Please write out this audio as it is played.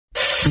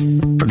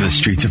From the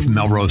streets of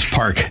Melrose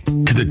Park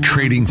to the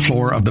trading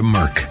floor of the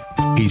Merc,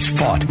 he's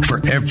fought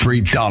for every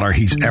dollar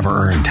he's ever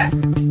earned.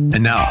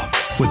 And now,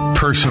 with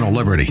personal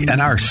liberty and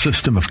our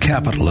system of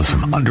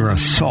capitalism under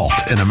assault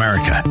in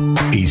America,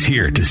 he's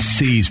here to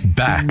seize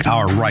back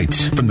our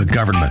rights from the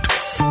government.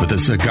 With a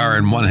cigar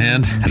in one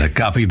hand and a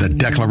copy of the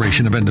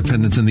Declaration of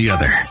Independence in the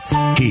other,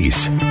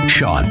 he's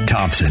Sean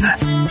Thompson.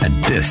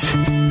 And this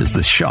is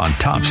The Sean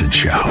Thompson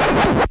Show.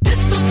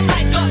 This looks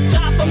like a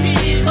job for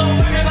me, so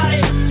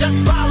everybody just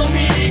follow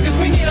me, because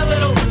we need a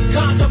little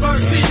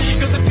controversy,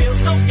 because it feels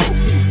so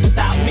empty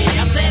without me.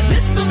 I said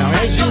this looks now,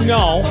 like as you a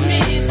know, job for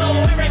me, so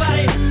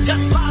everybody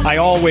just follow I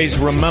always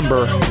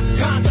remember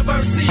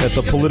that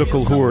the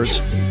political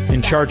whores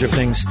in charge of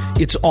things,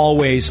 it's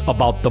always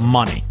about the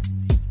money.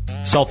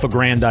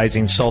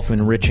 Self-aggrandizing,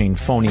 self-enriching,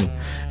 phony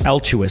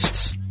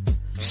altruists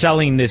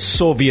selling this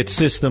Soviet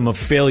system of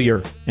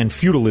failure and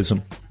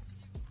feudalism.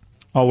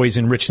 Always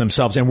enrich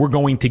themselves. And we're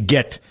going to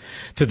get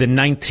to the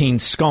 19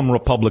 scum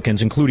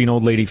Republicans, including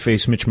old lady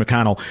face Mitch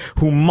McConnell,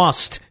 who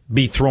must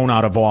be thrown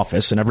out of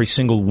office, and every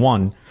single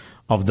one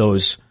of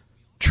those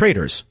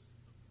traitors.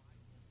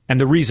 And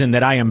the reason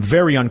that I am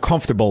very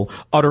uncomfortable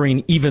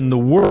uttering even the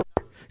word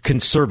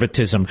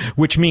conservatism,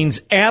 which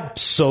means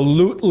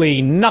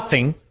absolutely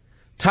nothing,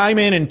 time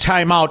in and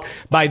time out,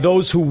 by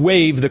those who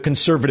wave the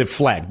conservative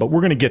flag. But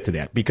we're going to get to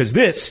that, because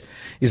this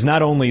is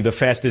not only the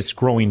fastest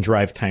growing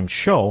drive time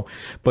show,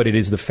 but it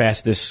is the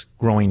fastest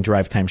growing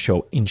drive time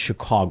show in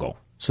Chicago.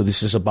 So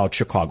this is about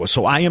Chicago.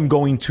 So I am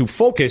going to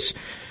focus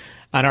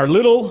on our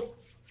little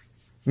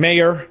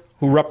mayor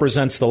who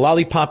represents the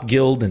Lollipop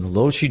Guild, and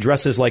although she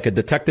dresses like a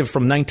detective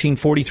from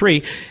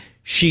 1943,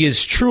 she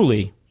is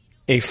truly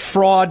a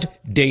fraud,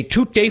 de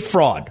toute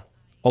fraud.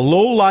 A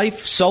low-life,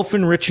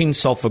 self-enriching,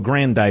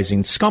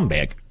 self-aggrandizing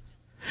scumbag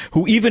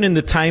who, even in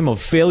the time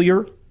of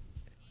failure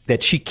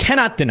that she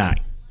cannot deny,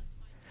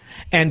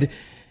 and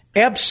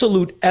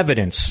absolute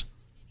evidence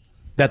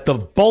that the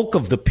bulk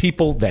of the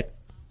people that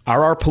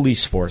are our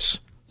police force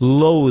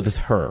loathe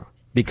her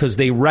because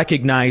they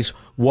recognize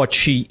what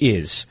she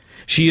is.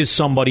 She is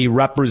somebody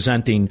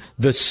representing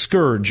the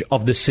scourge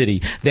of the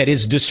city that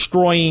is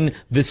destroying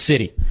the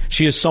city.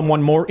 She is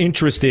someone more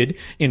interested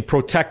in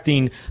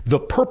protecting the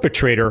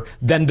perpetrator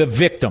than the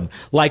victim,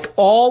 like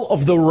all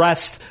of the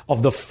rest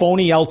of the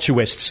phony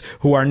altruists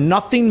who are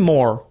nothing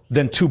more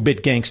than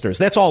two-bit gangsters.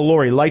 That's all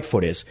Lori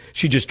Lightfoot is.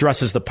 She just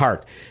dresses the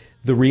part.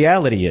 The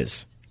reality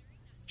is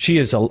she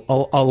is a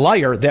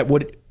liar that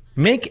would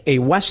make a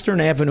Western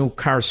Avenue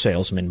car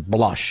salesman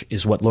blush,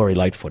 is what Lori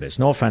Lightfoot is.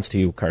 No offense to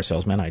you, car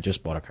salesman. I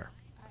just bought a car.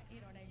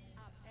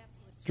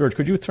 George,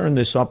 could you turn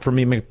this up for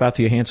me, Macbeth,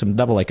 you handsome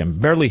devil? I can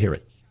barely hear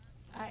it.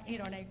 I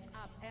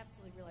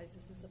absolutely realize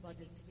this is a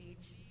budget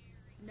speech.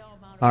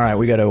 All right,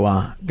 we got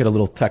to get a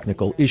little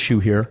technical issue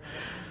here.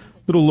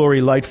 Little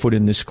Lori Lightfoot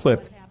in this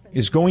clip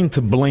is going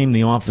to blame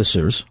the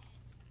officers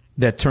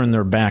that turned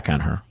their back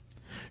on her.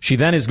 She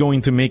then is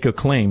going to make a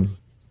claim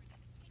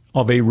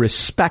of a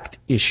respect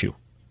issue.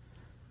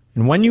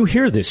 And when you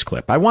hear this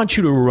clip, I want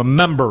you to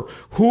remember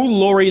who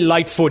Lori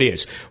Lightfoot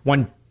is.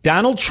 When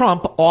Donald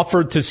Trump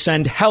offered to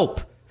send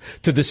help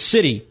to the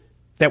city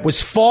that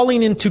was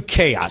falling into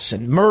chaos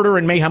and murder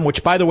and mayhem,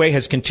 which, by the way,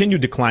 has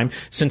continued to climb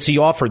since he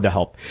offered the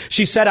help,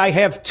 she said, "I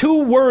have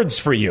two words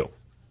for you."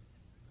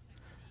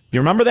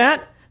 You remember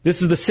that?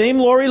 This is the same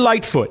Lori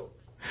Lightfoot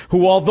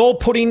who, although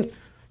putting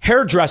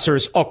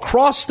hairdressers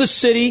across the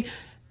city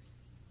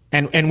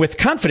and with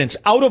confidence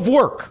out of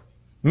work,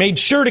 made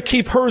sure to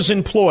keep hers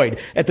employed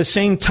at the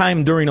same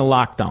time during a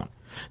lockdown.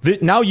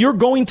 Now you're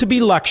going to be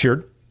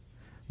lectured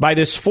by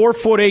this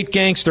 4'8"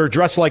 gangster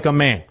dressed like a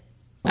man.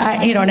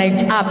 I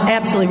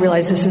absolutely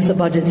realize this is a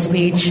budget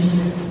speech.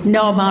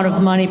 No amount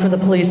of money for the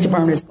police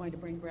department is going to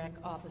bring back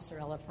Officer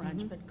Ella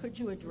French. But could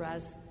you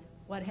address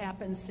what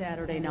happened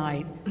Saturday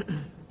night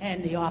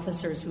and the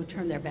officers who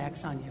turned their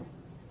backs on you?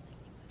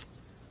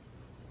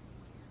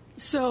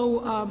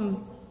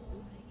 So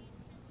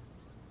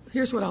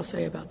here's what I'll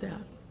say about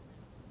that.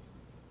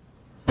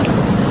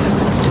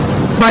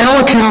 By all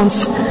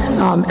accounts,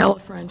 Ella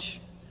French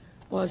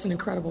was an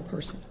incredible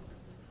person.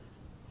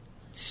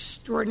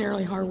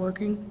 Extraordinarily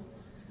hardworking,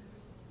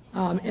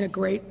 and a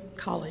great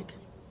colleague.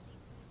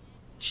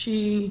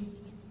 She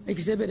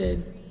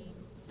exhibited...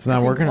 It's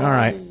not working? All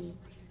right.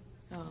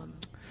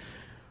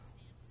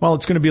 Well,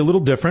 it's going to be a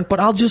little different, but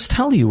I'll just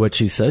tell you what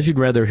she says. You'd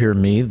rather hear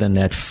me than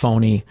that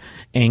phony,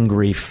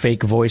 angry,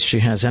 fake voice she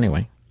has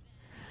anyway.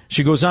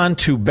 She goes on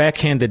to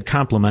backhanded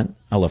compliment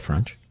Ella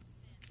French.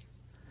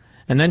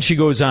 And then she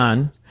goes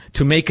on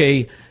to make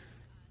a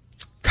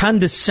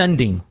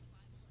condescending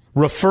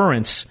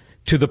reference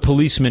to the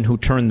policemen who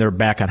turned their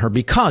back on her,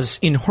 because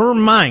in her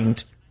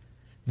mind,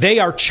 they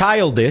are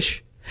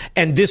childish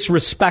and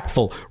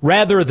disrespectful,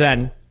 rather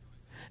than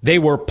they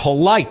were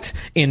polite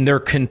in their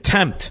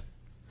contempt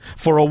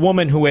for a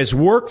woman who has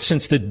worked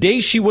since the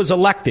day she was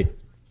elected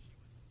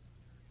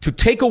to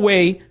take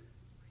away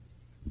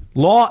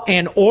law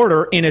and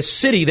order in a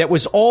city that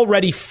was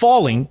already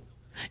falling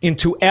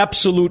into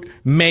absolute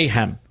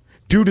mayhem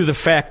due to the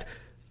fact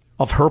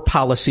of her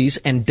policies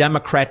and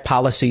Democrat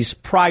policies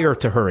prior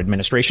to her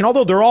administration,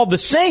 although they're all the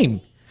same.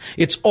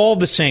 It's all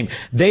the same.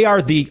 They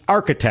are the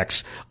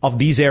architects of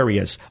these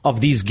areas,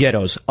 of these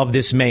ghettos, of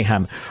this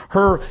mayhem.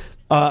 Her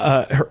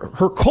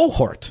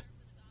cohort,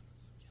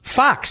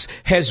 Fox,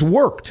 has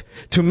worked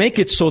to make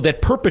it so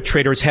that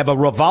perpetrators have a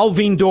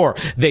revolving door.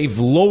 They've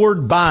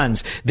lowered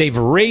bonds. They've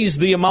raised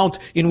the amount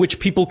in which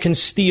people can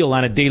steal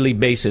on a daily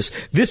basis.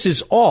 This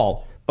is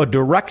all a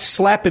direct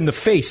slap in the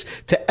face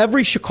to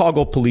every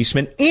Chicago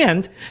policeman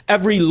and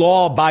every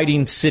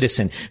law-abiding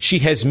citizen. She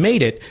has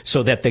made it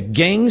so that the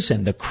gangs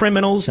and the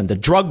criminals and the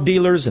drug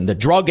dealers and the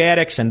drug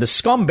addicts and the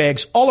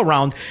scumbags all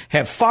around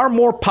have far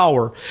more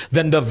power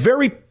than the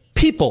very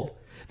people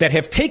that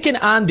have taken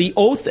on the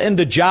oath and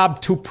the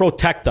job to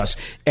protect us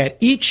at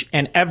each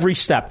and every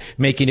step,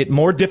 making it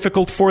more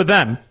difficult for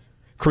them,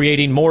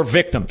 creating more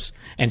victims,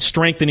 and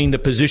strengthening the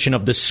position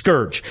of the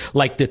scourge,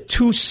 like the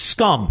two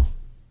scum.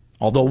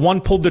 Although one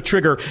pulled the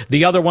trigger,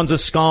 the other one's a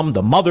scum,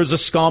 the mother's a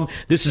scum.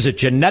 This is a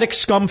genetic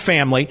scum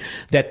family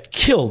that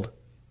killed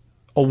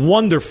a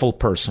wonderful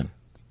person.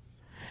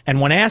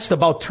 And when asked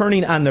about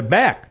turning on their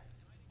back,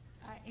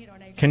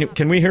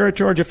 can we hear it,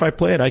 George? If I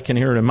play it, I can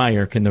hear it in my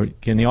ear. Can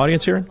the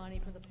audience hear it?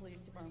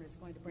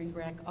 Going to bring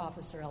back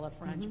Officer Ella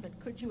French, but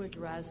could you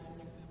address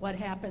what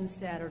happened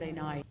Saturday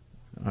night?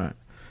 All right.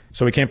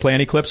 So we can't play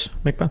any clips,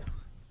 Macbeth?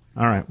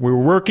 All right. We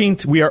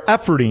are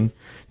efforting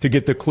to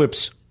get the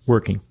clips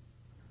working.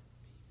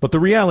 But the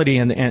reality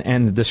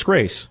and the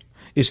disgrace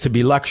is to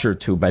be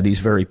lectured to by these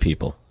very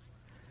people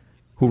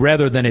who,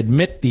 rather than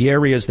admit the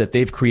areas that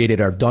they've created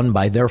are done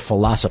by their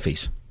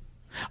philosophies,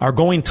 are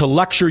going to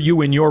lecture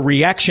you in your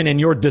reaction and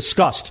your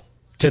disgust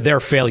to their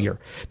failure,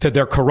 to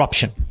their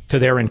corruption, to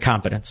their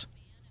incompetence.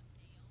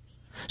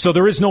 So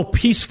there is no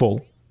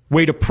peaceful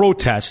way to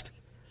protest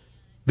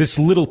this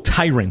little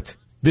tyrant,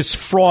 this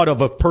fraud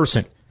of a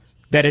person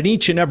that at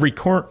each and every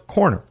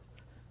corner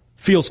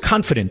feels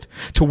confident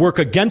to work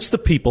against the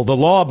people, the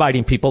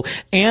law-abiding people,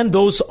 and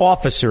those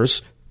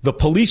officers, the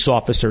police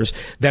officers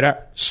that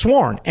are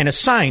sworn and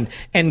assigned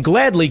and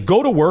gladly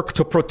go to work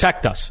to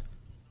protect us.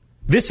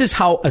 This is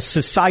how a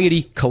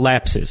society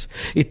collapses.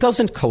 It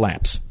doesn't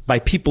collapse by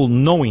people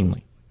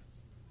knowingly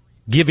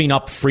giving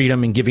up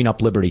freedom and giving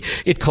up liberty.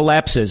 It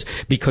collapses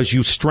because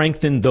you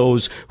strengthen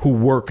those who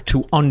work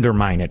to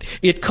undermine it.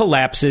 It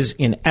collapses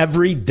in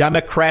every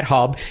Democrat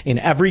hub, in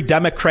every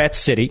Democrat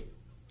city,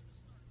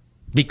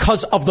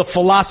 because of the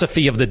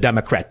philosophy of the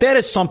Democrat. That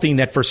is something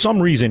that for some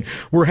reason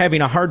we're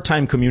having a hard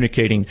time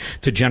communicating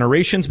to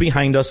generations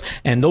behind us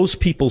and those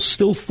people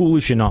still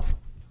foolish enough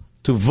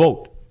to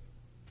vote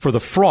for the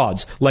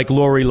frauds like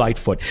Lori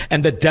Lightfoot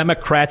and the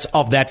Democrats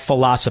of that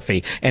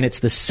philosophy. And it's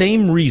the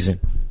same reason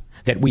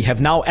that we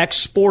have now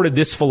exported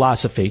this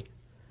philosophy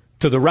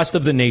to the rest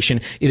of the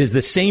nation. It is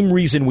the same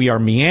reason we are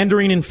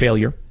meandering in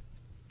failure.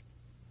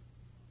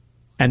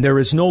 And there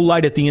is no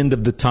light at the end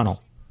of the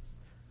tunnel.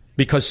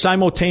 Because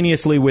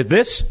simultaneously with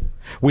this,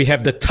 we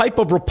have the type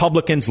of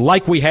Republicans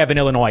like we have in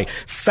Illinois,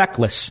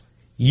 feckless,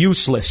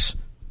 useless,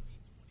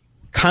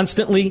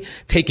 constantly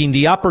taking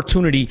the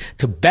opportunity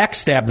to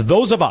backstab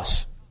those of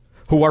us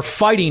who are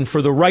fighting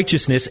for the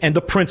righteousness and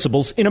the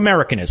principles in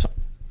Americanism.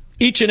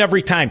 Each and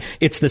every time,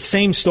 it's the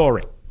same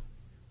story.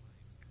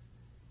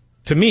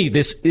 To me,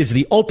 this is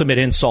the ultimate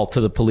insult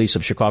to the police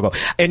of Chicago.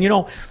 And you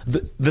know,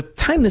 the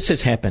time this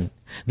has happened,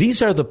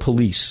 these are the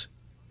police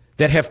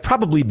that have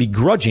probably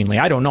begrudgingly,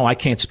 I don't know, I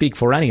can't speak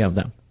for any of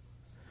them.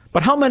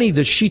 But how many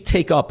does she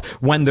take up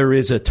when there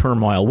is a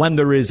turmoil, when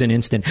there is an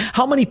incident?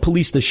 How many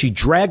police does she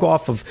drag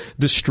off of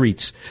the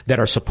streets that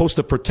are supposed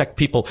to protect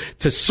people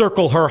to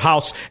circle her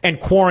house and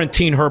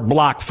quarantine her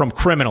block from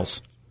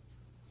criminals?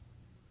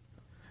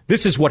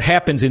 This is what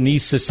happens in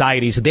these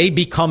societies. They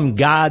become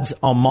gods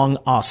among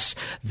us.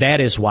 That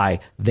is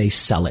why they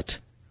sell it.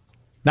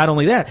 Not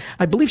only that,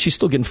 I believe she's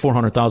still getting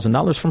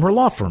 $400,000 from her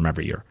law firm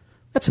every year.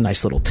 That's a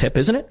nice little tip,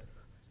 isn't it?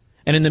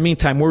 And in the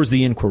meantime, where's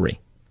the inquiry?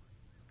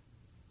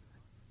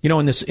 You know,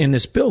 in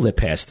this bill that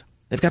passed,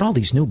 they've got all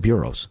these new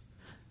bureaus.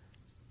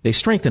 They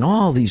strengthen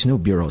all these new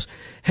bureaus.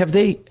 Have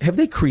they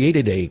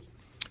created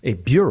a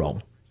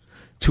bureau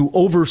to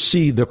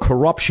oversee the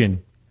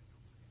corruption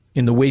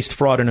in the waste,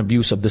 fraud, and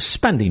abuse of the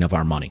spending of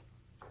our money?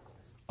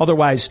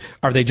 Otherwise,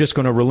 are they just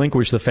going to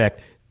relinquish the fact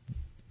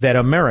that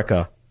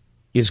America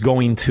is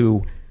going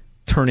to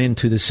turn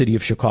into the city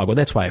of Chicago?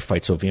 That's why I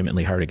fight so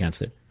vehemently hard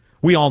against it.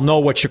 We all know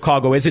what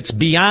Chicago is. It's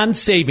beyond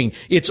saving.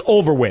 It's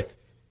over with.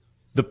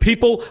 The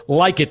people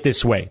like it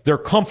this way. They're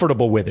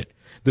comfortable with it.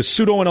 The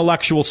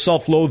pseudo-intellectual,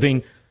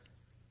 self-loathing,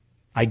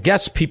 I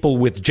guess people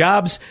with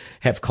jobs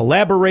have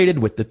collaborated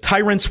with the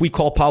tyrants we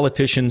call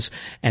politicians,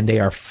 and they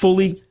are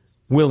fully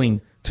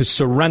willing to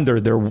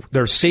surrender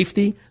their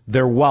safety,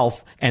 their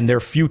wealth, and their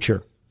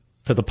future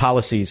to the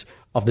policies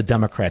of the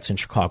Democrats in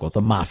Chicago,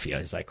 the mafia,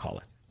 as I call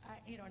it.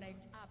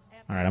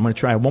 All right, I'm going to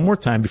try it one more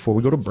time before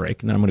we go to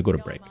break, and then I'm going to go to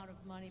break.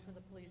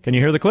 Can you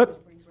hear the clip?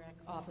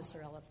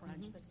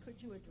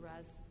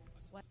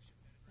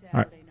 All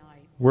right.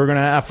 We're going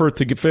to effort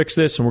to fix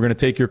this, and we're going to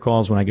take your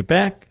calls when I get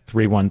back.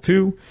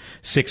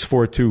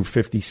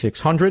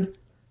 312-642-5600.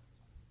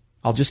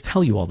 I'll just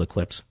tell you all the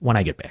clips when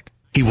I get back.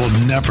 He will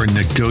never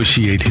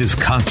negotiate his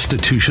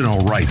constitutional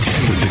rights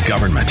with the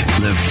government.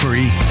 Live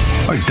free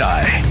or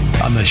die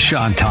on The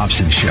Sean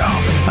Thompson Show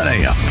on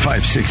AM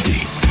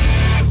 560.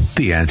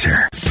 The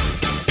Answer.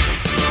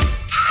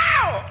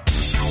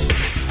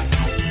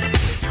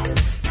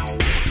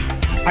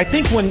 I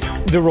think when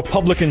the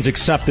Republicans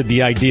accepted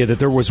the idea that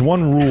there was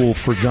one rule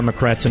for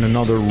Democrats and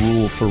another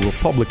rule for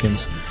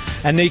Republicans,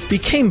 and they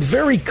became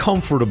very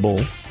comfortable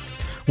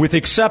with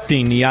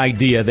accepting the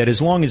idea that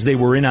as long as they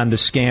were in on the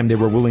scam, they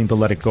were willing to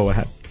let it go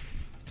ahead.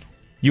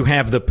 You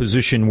have the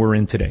position we're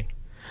in today.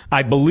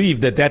 I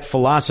believe that that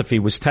philosophy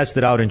was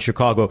tested out in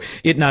Chicago.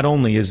 It not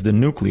only is the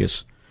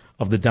nucleus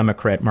of the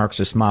Democrat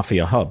Marxist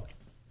Mafia hub,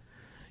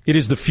 it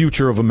is the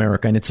future of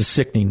America, and it's a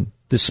sickening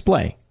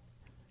display.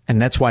 And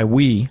that's why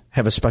we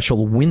have a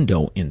special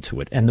window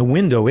into it. And the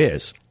window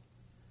is,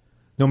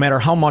 no matter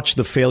how much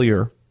the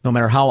failure, no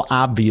matter how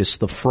obvious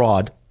the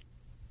fraud,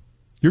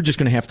 you're just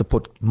going to have to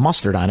put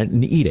mustard on it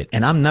and eat it.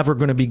 And I'm never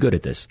going to be good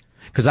at this,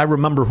 because I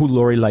remember who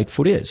Lori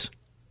Lightfoot is.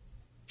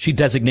 She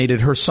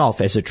designated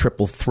herself as a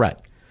triple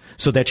threat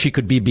so that she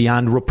could be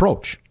beyond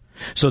reproach,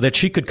 so that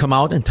she could come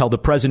out and tell the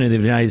President of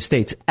the United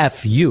States,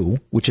 F you,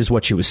 which is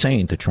what she was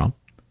saying to Trump,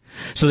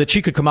 so that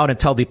she could come out and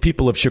tell the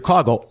people of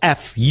Chicago,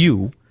 F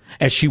you,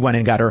 as she went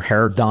and got her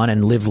hair done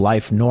and lived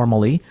life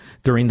normally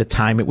during the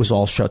time it was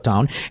all shut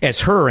down,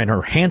 as her and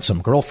her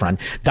handsome girlfriend,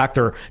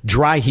 Dr.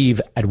 Dryheave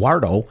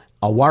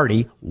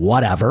Awardi,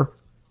 whatever,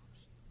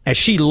 as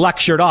she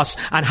lectured us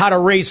on how to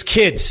raise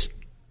kids,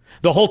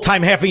 the whole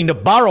time having to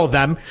borrow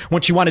them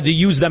when she wanted to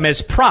use them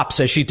as props,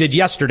 as she did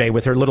yesterday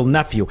with her little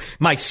nephew.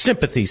 My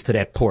sympathies to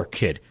that poor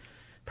kid.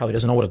 Probably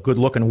doesn't know what a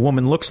good-looking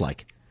woman looks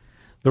like.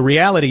 The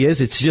reality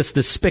is it's just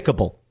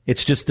despicable.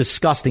 It's just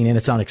disgusting, and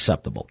it's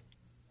unacceptable.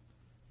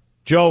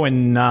 John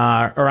in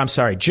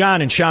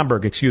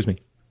Schaumburg, excuse me.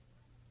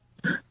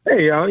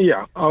 Hey,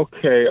 yeah,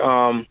 okay.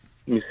 Let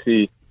me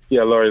see.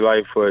 Yeah, Lori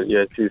Lightfoot,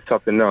 yeah, she's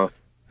something else.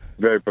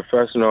 Very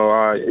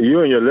professional.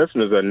 You and your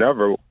listeners are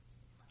never.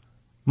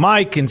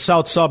 Mike in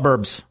South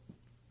Suburbs,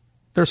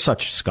 they're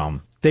such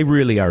scum. They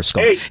really are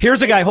scum. Hey.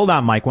 Here's a guy, hold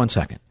on, Mike, 1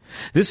 second.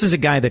 This is a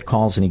guy that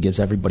calls and he gives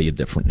everybody a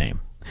different name.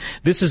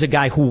 This is a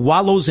guy who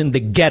wallows in the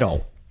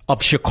ghetto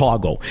of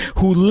Chicago,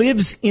 who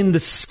lives in the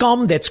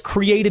scum that's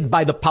created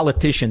by the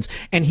politicians,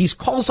 and he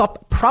calls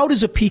up proud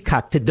as a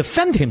peacock to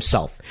defend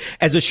himself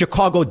as a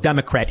Chicago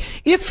Democrat.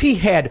 If he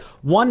had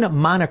one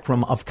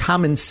monochrome of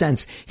common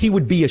sense, he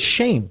would be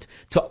ashamed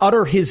to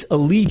utter his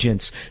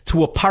allegiance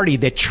to a party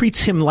that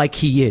treats him like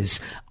he is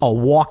a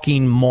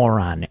walking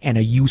moron and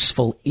a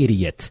useful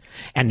idiot.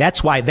 And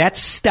that's why that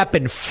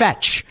Stepin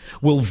Fetch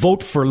will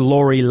vote for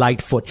Lori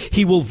Lightfoot.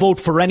 He will vote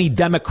for any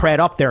Democrat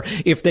up there.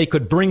 If they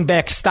could bring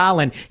back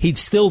Stalin, he'd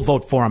still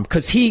vote for him,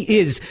 because he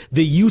is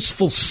the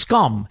useful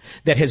scum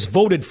that has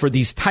voted for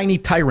these tiny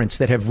tyrants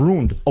that have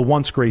ruined a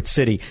once great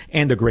city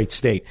and a great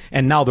state.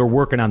 And now they're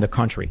working on the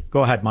country.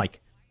 Go ahead, Mike.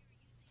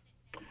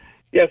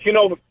 Yes,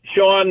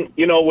 Sean,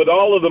 with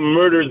all of the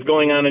murders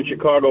going on in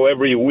Chicago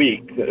every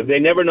week, they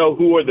never know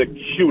who the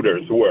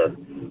shooters were.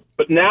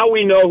 But now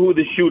we know who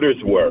the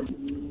shooters were.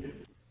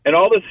 And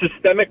all the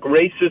systemic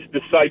racist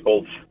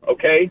disciples,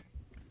 okay,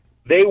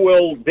 they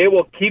will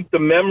keep the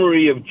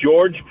memory of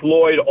George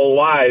Floyd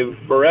alive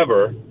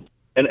forever,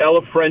 and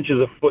Ella French is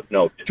a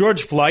footnote.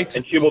 George Floyd.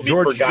 And she will be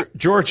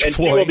forgotten. She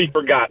will be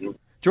forgotten.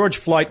 George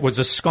Floyd was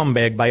a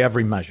scumbag by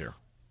every measure.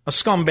 A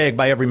scumbag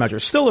by every measure.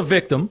 Still a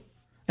victim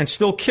and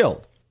still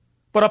killed.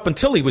 But up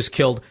until he was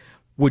killed,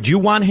 would you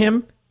want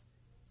him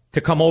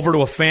to come over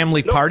to a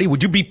family party?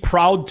 Would you be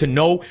proud to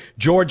know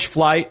George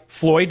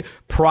Floyd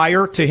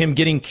prior to him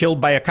getting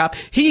killed by a cop?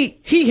 He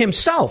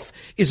himself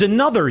is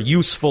another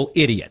useful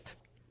idiot.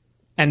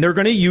 And they're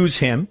going to use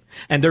him,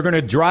 and they're going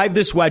to drive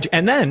this wedge.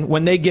 And then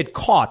when they get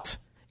caught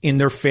in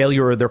their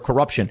failure or their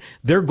corruption,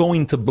 they're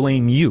going to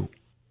blame you.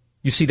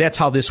 You see, that's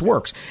how this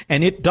works.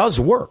 And it does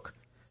work.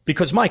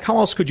 Because, Mike, how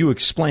else could you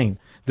explain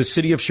the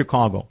city of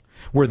Chicago,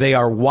 where they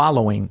are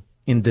wallowing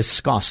in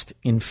disgust,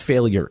 in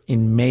failure,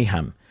 in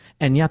mayhem,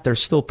 and yet they're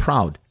still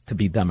proud to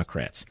be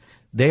Democrats?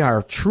 They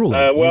are truly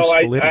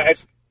useful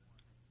idiots.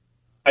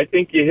 I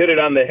think you hit it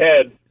on the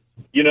head.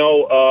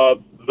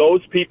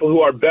 Those people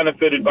who are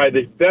benefiting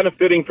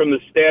from the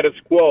status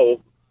quo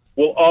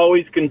will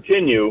always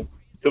continue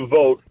to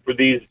vote for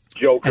these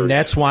jokers. And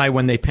that's why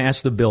when they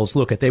pass the bills,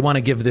 they want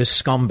to give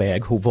this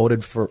scumbag who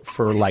voted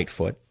for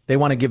Lightfoot, they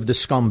want to give the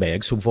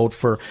scumbags who vote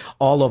for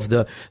all of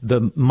the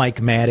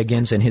Mike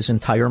Madigans and his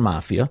entire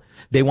mafia,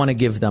 they want to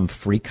give them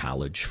free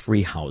college,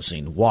 free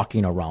housing,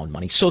 walking around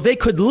money, so they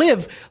could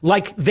live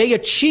like they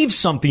achieved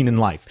something in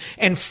life.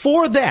 And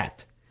for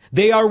that,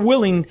 they are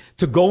willing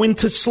to go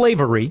into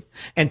slavery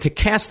and to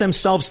cast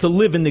themselves to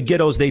live in the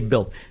ghettos they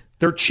built.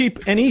 They're cheap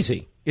and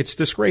easy. It's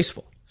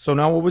disgraceful. So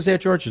now what was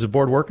that, George? Is the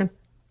board working?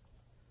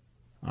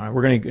 All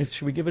right,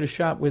 should we give it a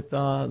shot with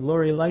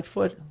Lori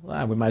Lightfoot?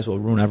 Well, we might as well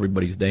ruin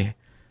everybody's day.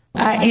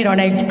 And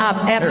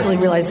I absolutely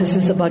realize this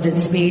is a budget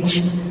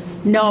speech.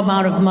 No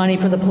amount of money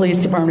for the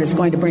police department is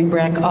going to bring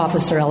back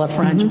Officer Ella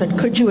French, but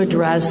could you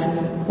address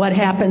what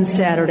happened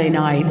Saturday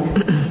night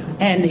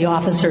and the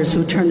officers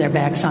who turned their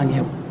backs on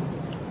you?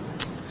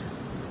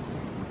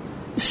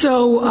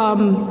 So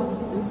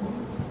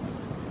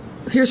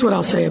here's what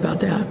I'll say about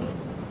that.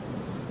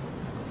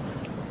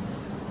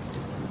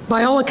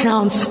 By all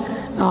accounts,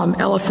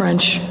 Ella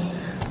French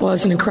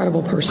was an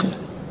incredible person,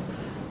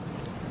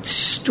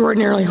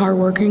 extraordinarily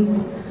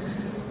hardworking,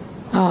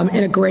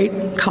 and a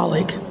great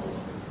colleague.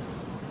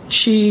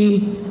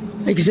 She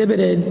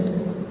exhibited,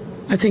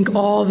 I think,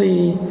 all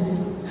the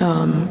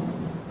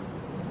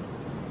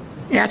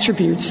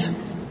attributes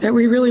that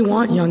we really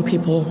want young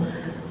people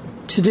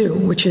to do,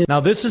 which is... Now,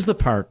 this is the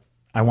part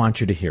I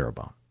want you to hear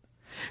about.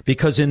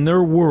 Because in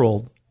their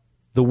world,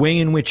 the way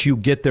in which you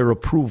get their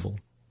approval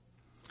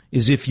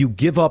is if you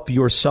give up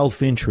your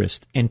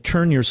self-interest and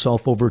turn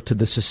yourself over to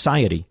the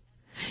society,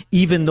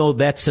 even though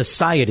that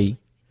society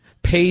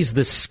pays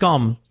the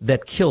scum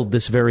that killed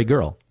this very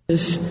girl.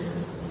 Is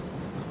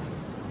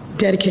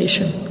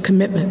dedication,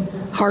 commitment,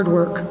 hard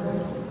work,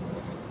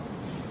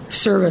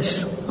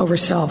 service over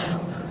self,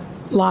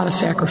 a lot of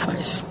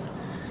sacrifice.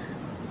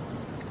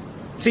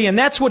 See, and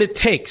that's what it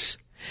takes.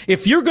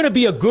 If you're going to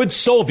be a good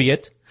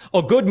Soviet,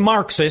 a good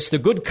Marxist, a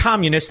good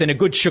communist, and a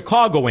good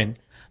Chicagoan,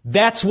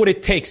 that's what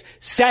it takes.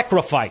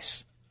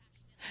 Sacrifice.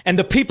 And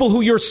the people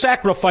who you're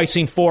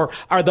sacrificing for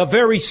are the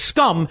very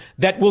scum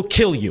that will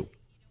kill you.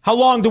 How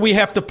long do we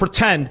have to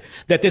pretend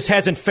that this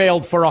hasn't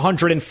failed for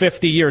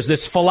 150 years,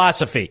 this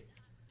philosophy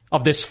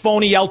of this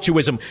phony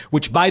altruism,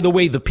 which, by the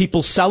way, the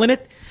people selling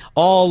it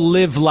all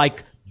live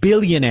like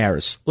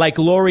billionaires, like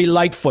Lori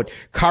Lightfoot,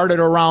 carted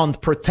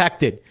around,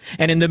 protected.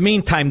 And in the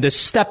meantime, the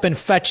step and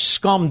fetch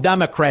scum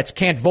Democrats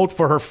can't vote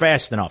for her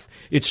fast enough.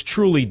 It's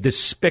truly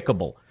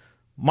despicable.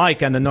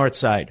 Mike on the north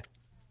side.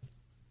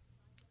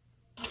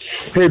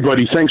 Hey,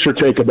 buddy, thanks for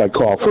taking that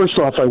call. First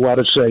off, I want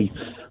to say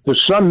the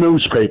Sun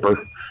newspaper,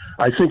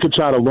 I think it's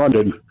out of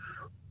London,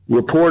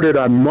 reported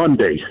on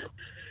Monday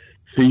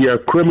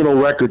the criminal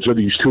records of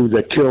these two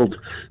that killed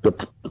the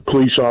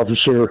police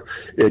officer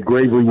and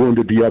gravely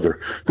wounded the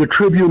other. The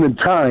Tribune and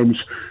Times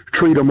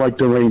treat them like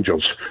they're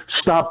angels.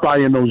 Stop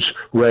buying those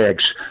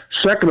rags.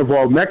 Second of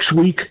all, next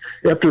week,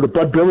 after the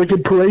Bud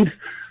Billigan parade,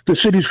 the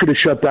city's going to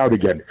shut down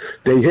again.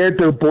 They had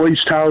their Boys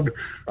Town,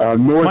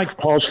 North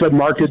Halstead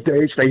Market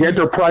Days. They had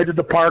their Pride of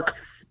the Park.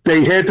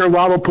 They had their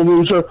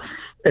Lollapalooza.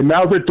 And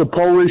now that the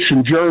Polish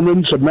and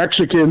Germans and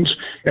Mexicans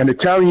and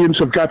Italians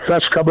have got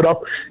fest coming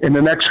up in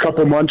the next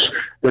couple months,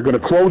 they're going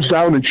to close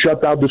down and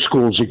shut down the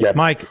schools again.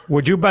 Mike,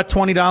 would you bet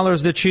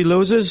 $20 that she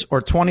loses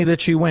or $20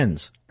 that she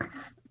wins?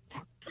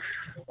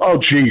 Oh,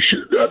 geez.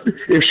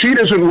 If she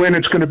doesn't win,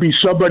 it's going to be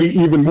somebody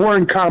even more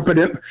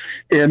incompetent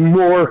and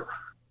more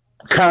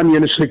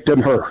communistic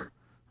than her.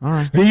 All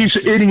right. These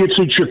idiots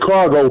in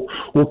Chicago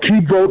will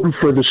keep voting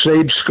for the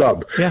same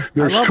scum. Yeah,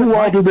 there's two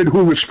aldermen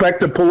who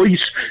respect the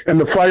police and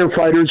the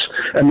firefighters,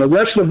 and the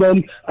rest of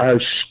them are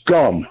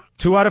scum.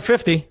 2 out of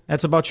 50.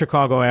 That's about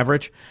Chicago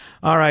average.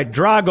 All right,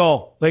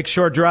 Drago,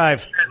 Lakeshore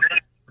Drive.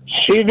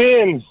 She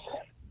wins,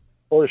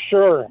 for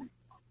sure.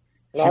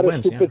 A lot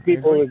of stupid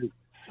people.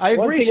 I agree.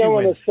 One thing I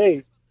want to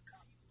say,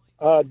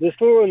 this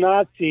little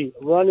Nazi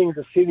running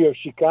the city of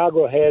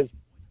Chicago has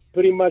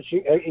pretty much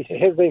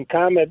has in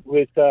common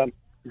with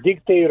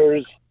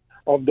dictators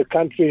of the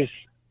countries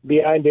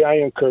behind the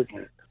Iron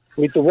Curtain,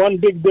 with one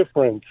big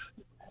difference.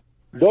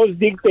 Those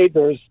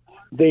dictators,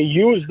 they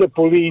use the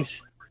police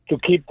to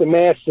keep the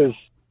masses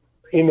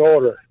in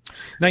order.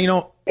 Now, you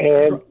know,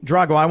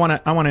 Drago, I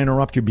want to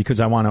interrupt you because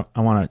I want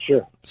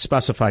to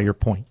specify your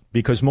point,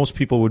 because most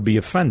people would be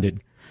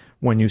offended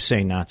when you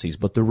say Nazis,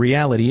 but the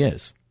reality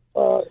is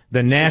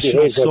the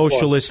National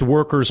Socialist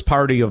Workers'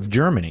 Party of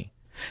Germany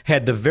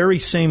had the very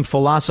same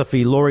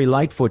philosophy Lori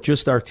Lightfoot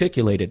just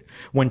articulated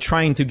when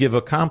trying to give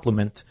a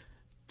compliment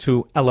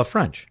to Ella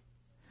French.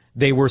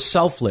 They were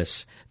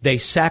selfless, they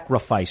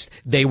sacrificed,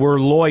 they were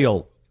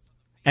loyal,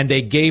 and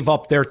they gave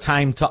up their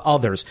time to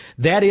others.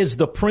 That is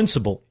the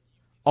principle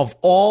of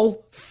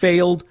all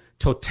failed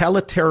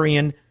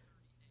totalitarian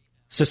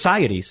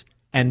societies,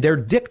 and their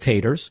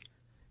dictators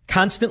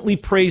constantly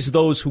praise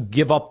those who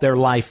give up their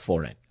life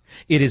for it.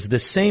 It is the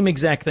same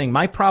exact thing.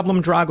 My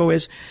problem, Drago,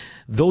 is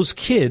those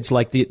kids,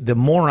 like the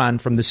moron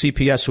from the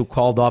CPS who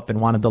called up and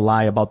wanted to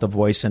lie about the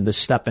Voice and the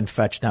step and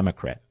fetch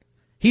Democrat.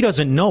 He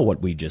doesn't know what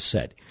we just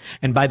said.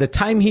 And by the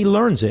time he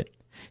learns it,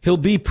 he'll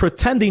be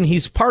pretending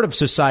he's part of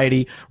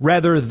society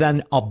rather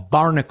than a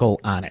barnacle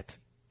on it.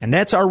 And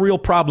that's our real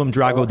problem,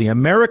 Drago. The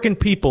American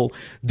people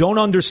don't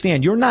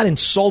understand. You're not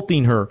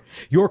insulting her.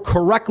 You're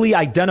correctly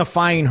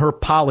identifying her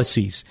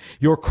policies.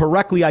 You're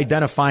correctly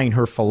identifying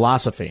her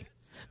philosophy.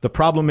 The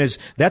problem is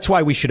that's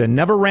why we should have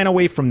never ran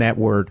away from that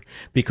word,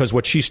 because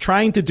what she's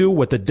trying to do,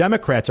 what the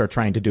Democrats are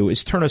trying to do,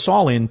 is turn us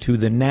all into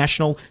the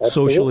National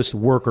Socialist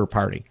Worker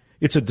Party.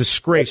 It's a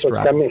disgrace,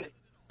 Drago.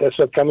 That's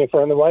what's coming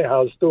from the White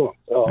House, too.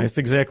 So. That's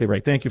exactly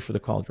right. Thank you for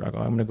the call, Drago.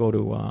 I'm going to go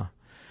to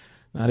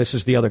This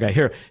is the other guy.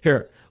 Here.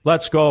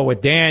 Let's go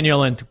with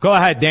Daniel. And go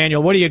ahead,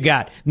 Daniel. What do you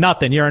got?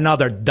 Nothing. You're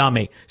another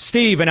dummy.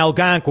 Steve in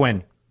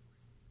Algonquin.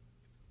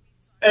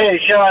 Hey,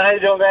 Sean. How you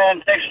doing,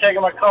 man? Thanks for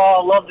taking my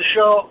call. Love the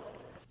show.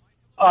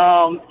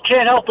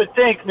 Can't help but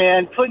think,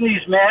 man, putting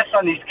these masks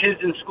on these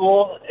kids in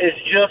school is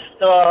just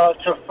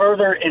to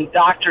further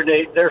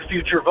indoctrinate their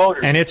future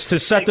voters. And it's to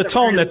set the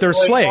tone that they're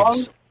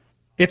slaves.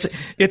 It's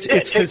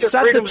to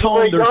set the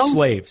tone they're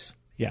slaves.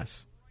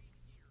 Yes.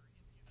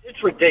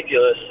 It's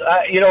ridiculous.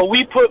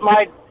 We put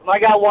my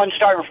got one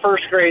starting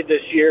first grade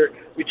this year.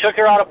 We took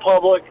her out of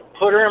public,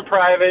 put her in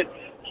private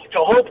to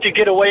hope to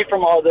get away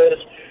from all this.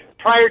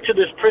 Prior to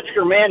this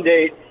Pritzker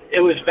mandate, it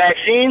was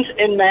vaccines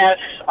and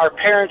masks, our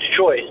parents'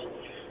 choice.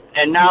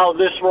 And now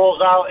this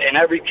rolls out, and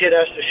every kid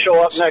has to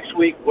show up next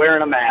week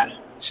wearing a mask.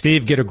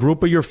 Steve, get a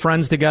group of your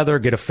friends together,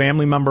 get a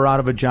family member out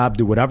of a job,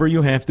 do whatever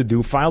you have to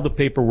do, file the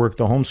paperwork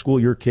to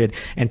homeschool your kid,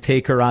 and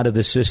take her out of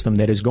the system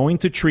that is going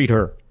to treat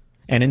her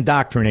and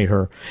indoctrinate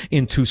her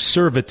into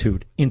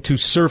servitude, into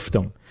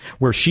serfdom,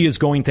 where she is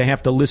going to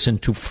have to listen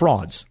to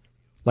frauds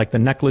like the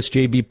necklace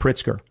J.B.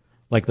 Pritzker,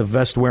 like the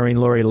vest-wearing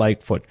Lori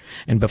Lightfoot.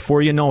 And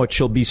before you know it,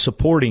 she'll be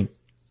supporting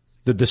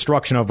the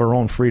destruction of her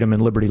own freedom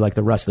and liberty like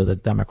the rest of the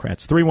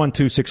Democrats.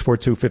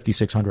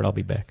 312-642-5600. I'll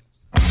be back.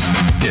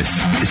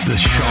 This is the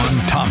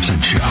Sean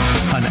Thompson Show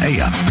on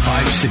AM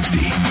 560.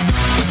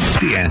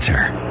 The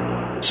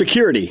Answer.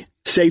 Security,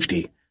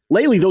 safety.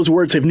 Lately, those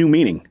words have new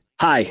meaning.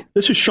 Hi,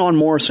 this is Sean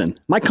Morrison.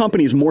 My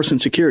company is Morrison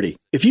Security.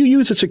 If you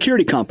use a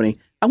security company,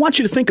 I want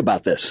you to think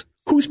about this.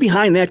 Who's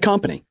behind that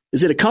company?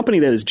 Is it a company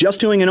that is just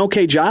doing an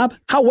okay job?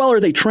 How well are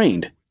they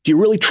trained? Do you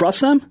really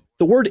trust them?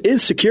 The word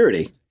is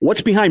security.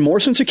 What's behind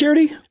Morrison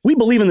Security? We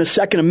believe in the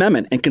Second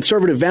Amendment and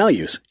conservative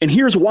values, and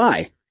here's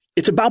why.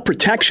 It's about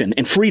protection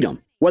and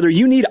freedom. Whether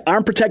you need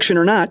armed protection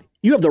or not,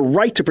 you have the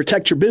right to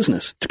protect your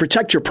business, to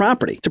protect your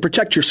property, to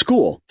protect your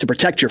school, to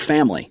protect your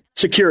family.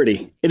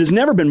 Security. It has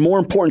never been more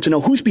important to know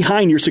who's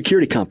behind your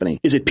security company.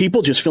 Is it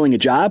people just filling a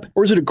job?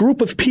 Or is it a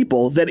group of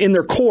people that in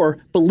their core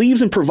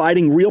believes in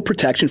providing real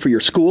protection for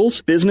your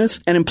schools, business,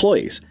 and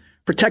employees?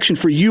 Protection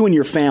for you and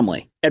your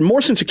family. At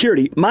Morrison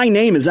Security, my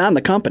name is on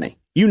the company.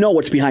 You know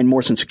what's behind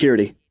Morrison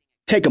Security.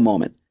 Take a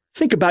moment.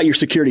 Think about your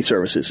security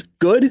services.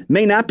 Good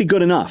may not be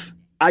good enough.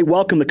 I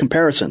welcome the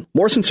comparison.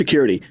 Morrison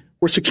Security.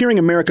 We're securing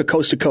America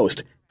coast to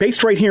coast,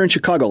 based right here in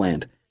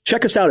Chicagoland.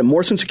 Check us out at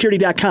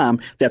morrisonsecurity.com.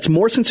 That's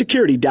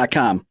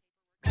morrisonsecurity.com.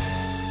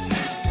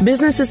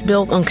 Business is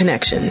built on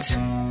connections.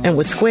 And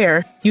with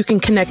Square, you can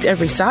connect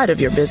every side of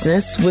your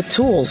business with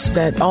tools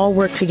that all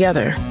work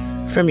together.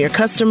 From your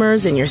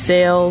customers and your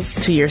sales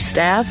to your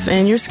staff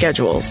and your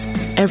schedules,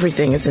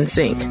 everything is in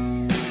sync.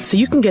 So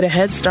you can get a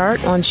head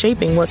start on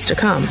shaping what's to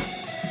come.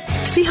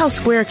 See how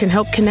Square can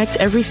help connect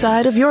every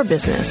side of your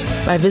business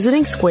by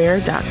visiting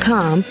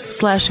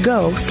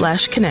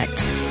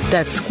square.com/go/connect.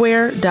 That's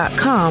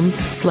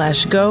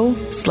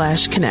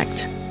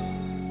square.com/go/connect.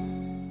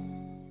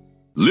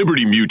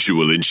 Liberty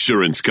Mutual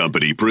Insurance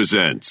Company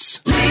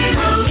presents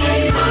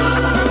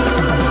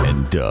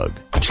and Doug.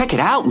 Check it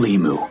out,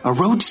 Limu, a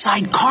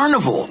roadside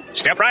carnival.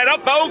 Step right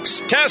up,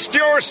 folks. Test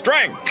your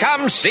strength.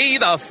 Come see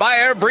the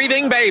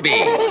fire-breathing baby.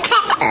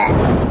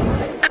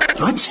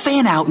 Let's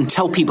fan out and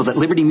tell people that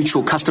Liberty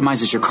Mutual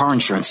customizes your car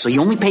insurance so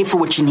you only pay for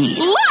what you need.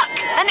 Look!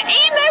 An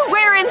emu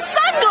wearing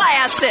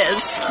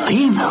sunglasses!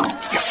 Limu,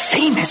 you're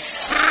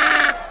famous.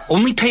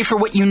 Only pay for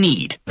what you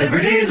need.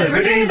 Liberty,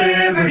 liberty,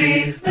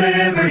 liberty,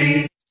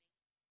 liberty.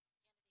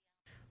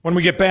 When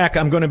we get back,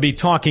 I'm going to be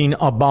talking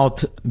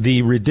about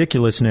the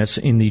ridiculousness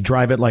in the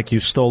Drive It Like You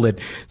Stole It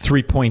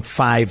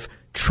 $3.5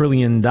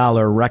 trillion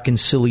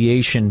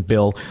reconciliation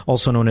bill,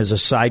 also known as a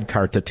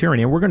sidecar to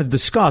tyranny. And we're going to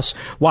discuss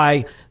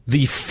why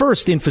the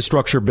first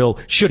infrastructure bill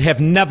should have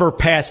never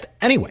passed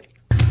anyway.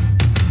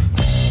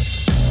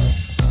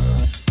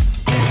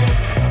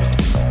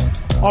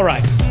 All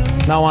right,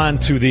 now on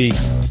to the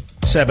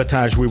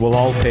sabotage we will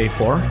all pay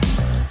for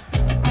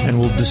and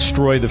will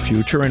destroy the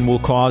future and will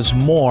cause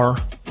more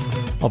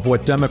of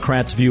what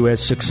Democrats view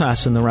as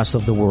success and the rest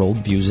of the world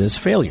views as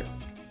failure.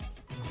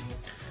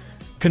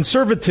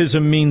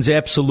 Conservatism means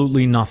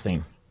absolutely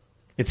nothing.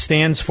 It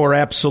stands for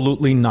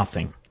absolutely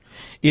nothing.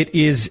 It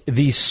is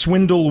the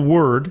swindle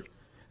word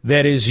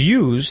that is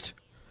used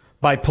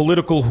by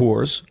political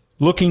whores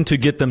looking to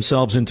get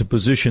themselves into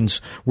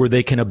positions where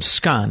they can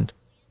abscond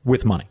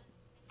with money.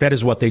 That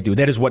is what they do.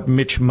 That is what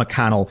Mitch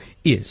McConnell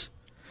is.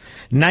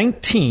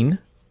 19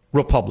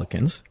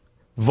 Republicans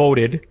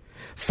voted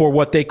for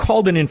what they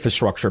called an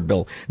infrastructure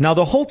bill. Now,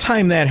 the whole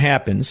time that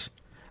happens,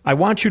 I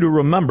want you to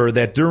remember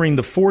that during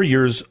the 4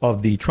 years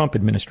of the Trump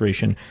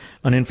administration,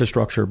 an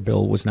infrastructure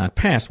bill was not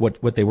passed.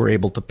 What they were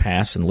able to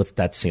pass and lift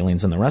debt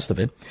ceilings and the rest of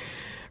it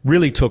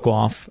really took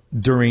off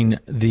during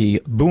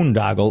the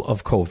boondoggle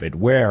of COVID,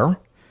 where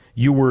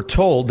you were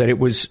told that it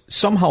was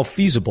somehow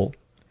feasible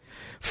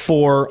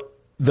for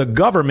the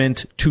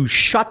government to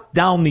shut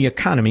down the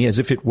economy as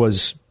if it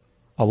was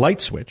a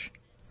light switch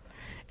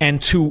and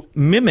to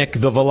mimic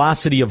the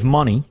velocity of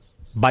money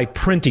by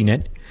printing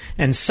it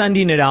and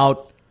sending it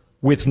out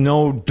with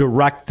no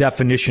direct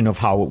definition of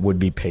how it would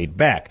be paid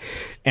back.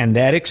 And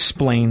that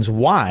explains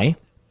why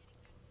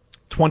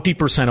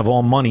 20% of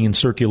all money in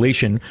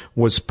circulation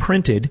was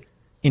printed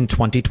in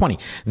 2020.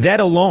 That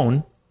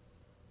alone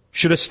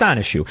should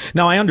astonish you.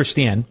 Now, I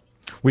understand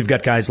we've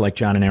got guys like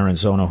John in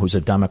Arizona, who's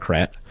a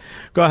Democrat.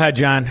 Go ahead,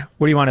 John.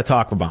 What do you want to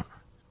talk about?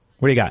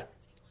 What do you got?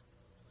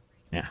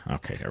 Yeah,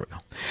 okay, here we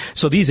go.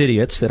 So these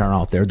idiots that are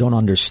out there don't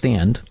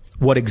understand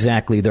what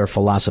exactly their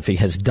philosophy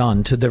has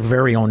done to their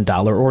very own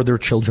dollar or their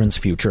children's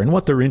future. And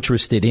what they're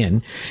interested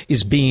in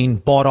is being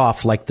bought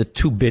off like the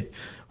two-bit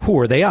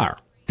whore they are.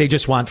 They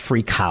just want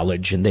free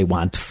college, and they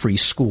want free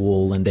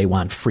school, and they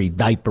want free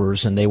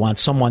diapers, and they want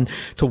someone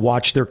to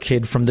watch their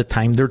kid from the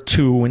time they're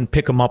 2 and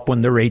pick them up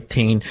when they're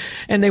 18.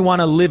 And they want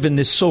to live in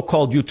this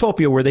so-called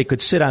utopia where they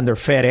could sit on their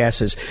fat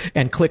asses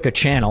and click a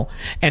channel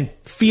and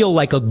feel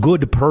like a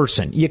good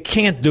person. You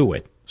can't do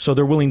it. So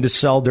they're willing to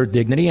sell their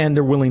dignity, and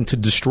they're willing to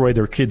destroy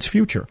their kids'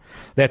 future.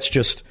 That's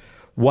just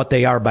what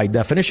they are by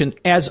definition,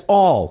 as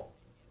all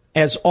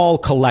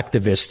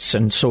collectivists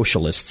and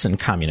socialists and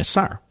communists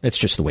are. It's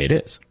just the way it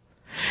is.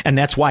 And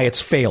that's why it's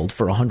failed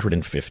for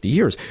 150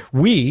 years.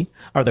 We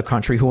are the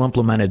country who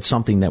implemented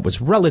something that was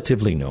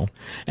relatively new,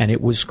 and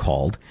it was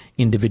called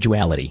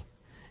individuality.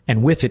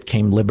 And with it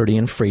came liberty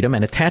and freedom,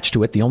 and attached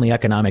to it the only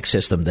economic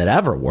system that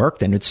ever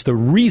worked. And it's the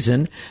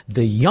reason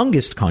the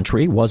youngest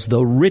country was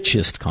the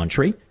richest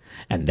country,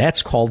 and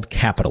that's called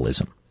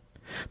capitalism.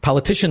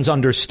 Politicians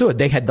understood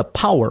they had the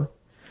power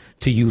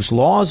to use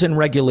laws and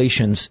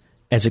regulations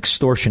as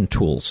extortion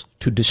tools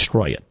to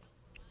destroy it.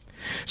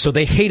 So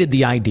they hated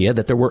the idea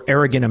that there were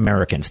arrogant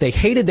Americans. They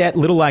hated that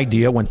little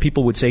idea when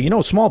people would say, you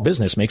know, small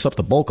business makes up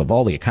the bulk of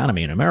all the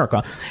economy in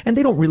America, and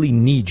they don't really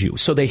need you.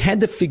 So they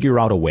had to figure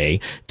out a way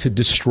to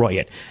destroy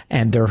it.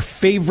 And their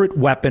favorite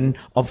weapon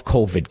of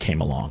COVID came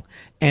along,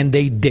 and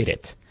they did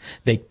it.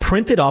 They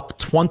printed up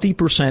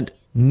 20%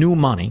 new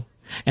money,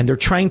 and they're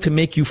trying to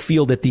make you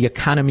feel that the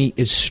economy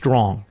is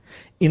strong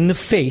in the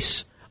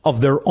face of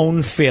their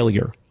own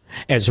failure.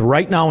 As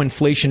right now,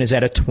 inflation is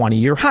at a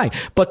 20-year high.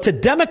 But to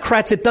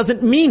Democrats, it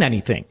doesn't mean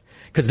anything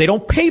because they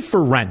don't pay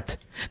for rent.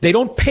 They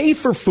don't pay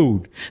for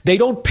food. They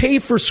don't pay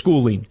for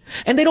schooling.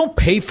 And they don't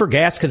pay for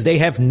gas because they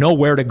have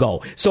nowhere to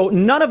go. So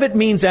none of it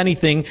means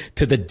anything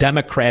to the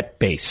Democrat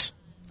base.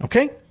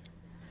 Okay?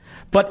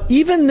 But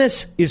even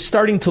this is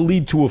starting to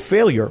lead to a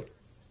failure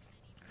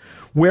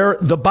where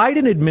the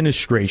Biden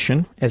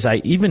administration,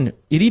 it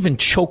even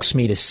chokes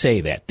me to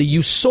say that, the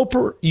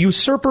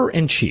usurper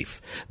in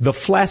chief, the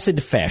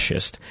flaccid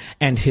fascist,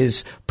 and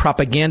his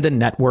propaganda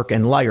network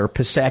and liar,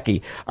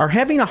 Psaki, are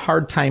having a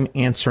hard time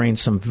answering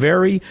some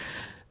very,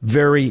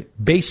 very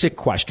basic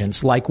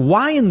questions like,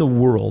 why in the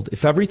world,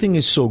 if everything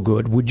is so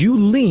good, would you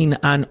lean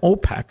on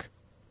OPEC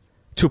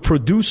to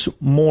produce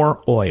more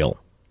oil?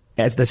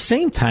 At the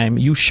same time,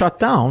 you shut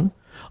down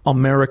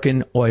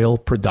American oil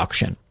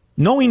production,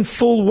 knowing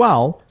full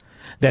well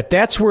that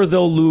that's where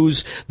they'll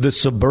lose the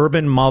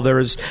suburban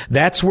mothers,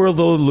 that's where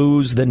they'll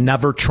lose the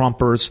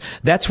never-Trumpers,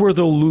 that's where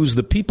they'll lose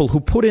the people who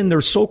put in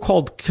their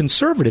so-called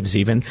conservatives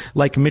even,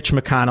 like Mitch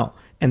McConnell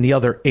and the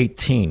other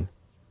 18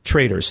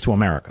 traitors to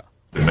America.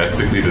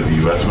 Domestically that the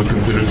U.S. would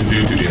consider to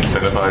do to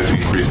incentivize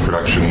increased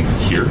production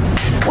here?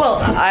 Well,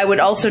 I would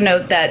also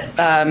note that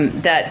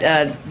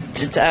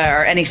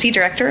our NEC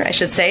director, I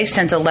should say,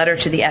 sent a letter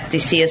to the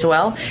FTC as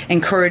well,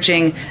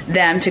 encouraging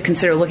them to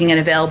consider looking at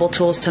available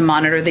tools to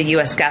monitor the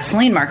U.S.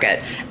 gasoline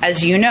market.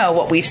 As you know,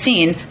 what we've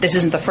seen, this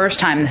isn't the first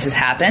time this has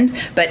happened,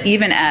 but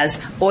even as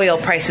oil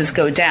prices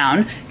go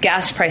down,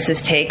 gas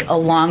prices take a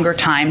longer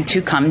time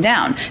to come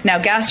down. Now,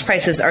 gas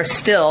prices are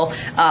still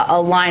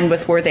aligned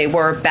with where they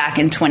were back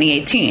in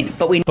 2018.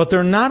 But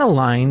they're not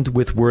aligned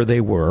with where they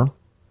were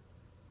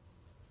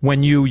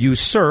when you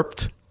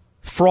usurped,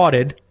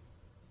 frauded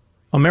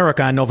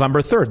America on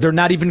November 3rd. They're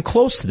not even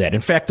close to that.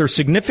 In fact, they're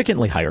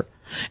significantly higher.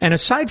 And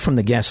aside from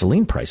the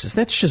gasoline prices,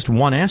 that's just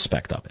one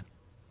aspect of it.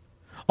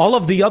 All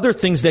of the other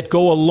things that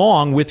go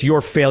along with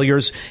your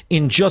failures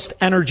in just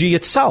energy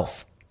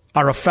itself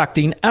are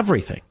affecting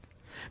everything,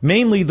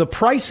 mainly the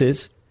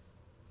prices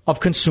of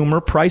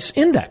Consumer Price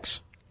Index.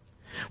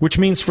 Which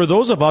means for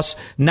those of us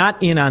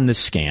not in on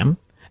this scam,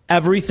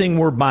 everything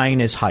we're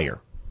buying is higher.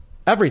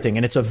 Everything.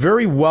 And it's a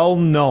very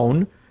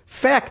well-known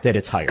fact that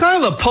it's higher.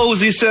 Kyla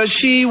Posey says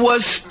she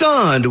was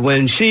stunned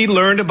when she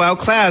learned about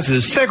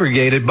classes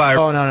segregated by...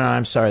 Oh, no,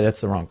 I'm sorry.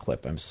 That's the wrong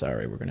clip. I'm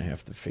sorry. We're going to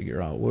have to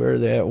figure out where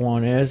that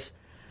one is.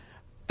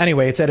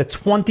 Anyway, it's at a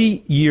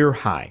 20-year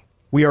high.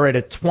 We are at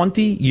a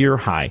 20-year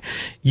high.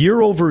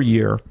 Year over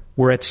year,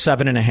 we're at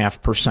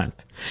 7.5%.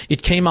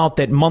 It came out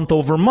that month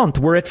over month,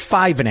 we're at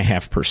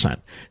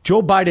 5.5%.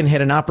 Joe Biden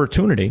had an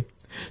opportunity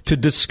to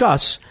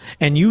discuss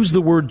and use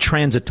the word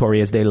transitory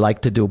as they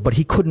like to do, but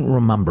he couldn't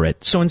remember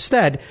it. So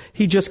instead,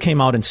 he just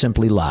came out and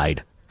simply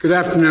lied. Good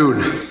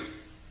afternoon.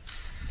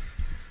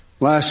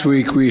 Last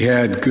week, we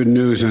had good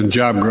news on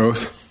job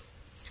growth.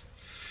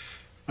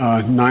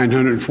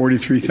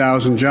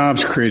 943,000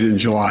 jobs created in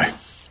July.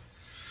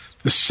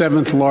 The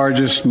 7th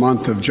largest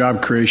month of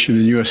job creation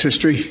in U.S.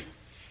 history,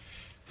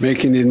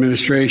 making the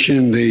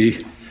administration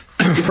the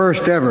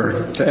first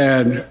ever to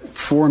add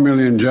 4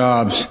 million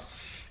jobs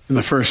in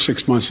the first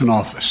 6 months in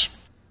office.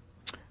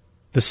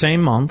 The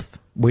same month,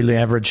 we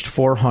averaged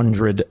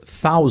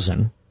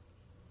 400,000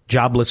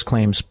 jobless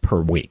claims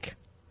per week.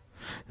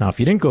 Now, if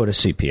you didn't go to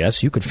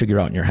CPS, you could figure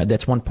out in your head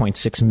that's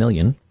 1.6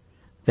 million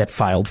that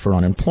filed for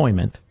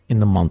unemployment in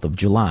the month of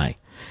July.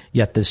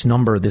 Yet this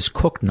number, this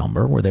Cook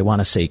number, where they want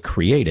to say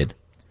created,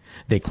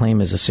 they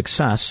claim is a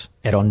success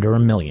at under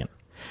 1 million.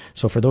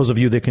 So for those of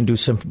you that can do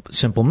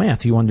simple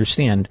math, you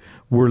understand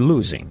we're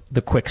losing.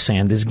 The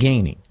quicksand is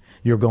gaining.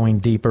 You're going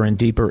deeper and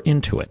deeper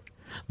into it.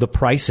 The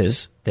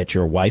prices that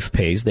your wife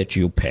pays, that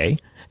you pay,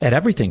 at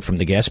everything from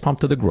the gas pump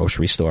to the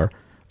grocery store,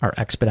 are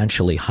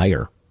exponentially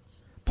higher.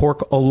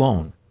 Pork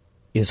alone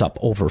is up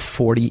over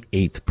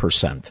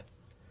 48%.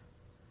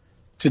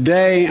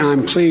 Today,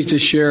 I'm pleased to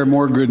share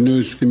more good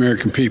news with the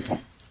American people.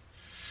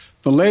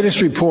 The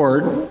latest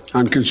report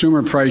on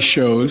consumer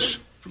prices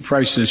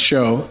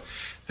show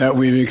that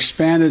we've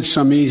expanded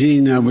some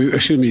easing.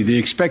 The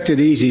expected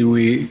easing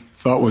we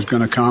thought was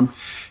going to come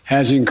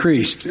has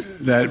increased.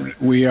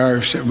 That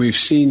we've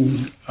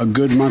seen a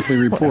good monthly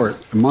report.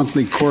 The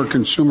monthly core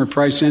consumer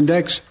price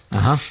index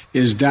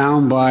is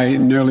down by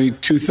nearly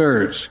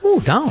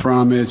 2/3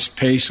 from its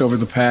pace over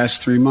the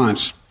past 3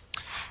 months.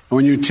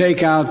 When you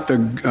take out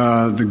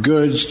the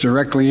goods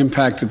directly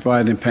impacted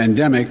by the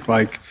pandemic,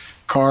 like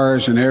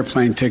cars and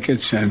airplane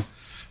tickets, and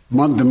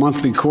the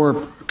monthly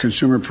core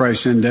consumer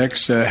price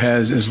index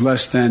is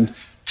less than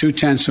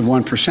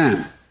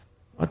 0.2%.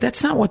 But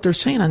that's not what they're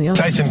saying on the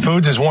other Tyson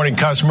Foods is warning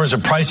customers a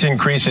price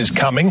increase is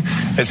coming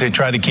as they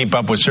try to keep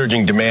up with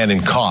surging demand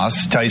and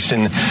costs.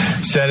 Tyson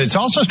said it's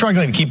also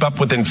struggling to keep up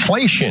with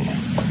inflation,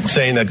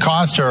 saying that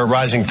costs are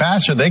rising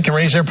faster. They can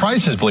raise their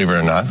prices, believe it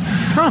or not.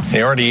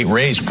 They already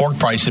raised pork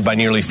prices by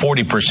nearly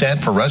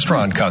 40% for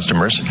restaurant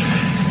customers.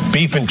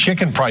 Beef and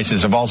chicken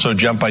prices have also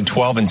jumped by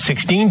 12% and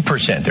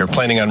 16%. They're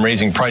planning on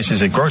raising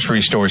prices at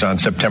grocery stores on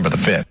September the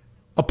 5th.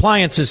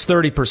 Appliances,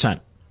 30%.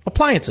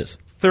 Appliances,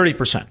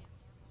 30%.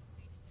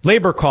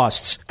 Labor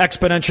costs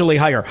exponentially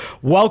higher.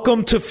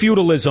 Welcome to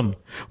feudalism.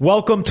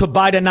 Welcome to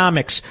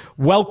Bidenomics.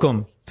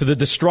 Welcome to the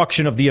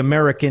destruction of the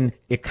American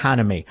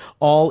economy.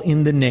 All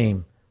in the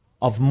name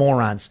of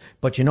morons.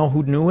 But you know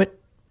who knew it?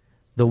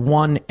 The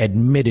one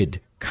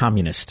admitted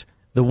communist.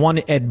 The one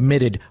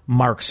admitted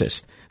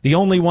Marxist. The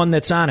only one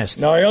that's honest.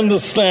 Now, I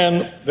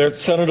understand that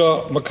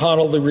Senator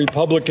McConnell, the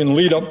Republican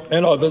leader,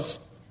 and others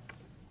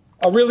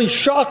are really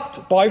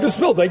shocked by this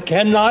bill. They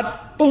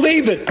cannot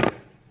believe it.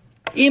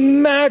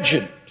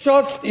 Imagine,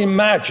 just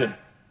imagine,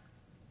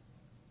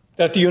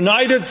 that the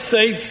United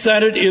States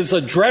Senate is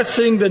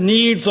addressing the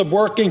needs of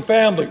working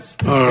families.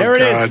 There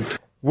it is.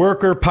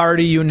 Worker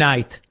Party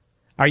Unite.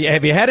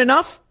 Have you had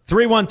enough?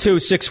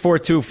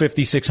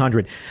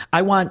 312-642-5600.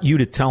 I want you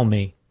to tell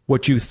me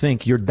what you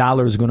think your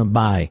dollar is going to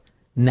buy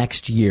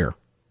next year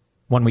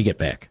when we get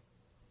back.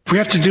 We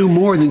have to do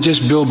more than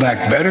just build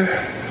back better.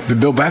 We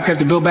have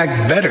to build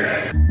back better.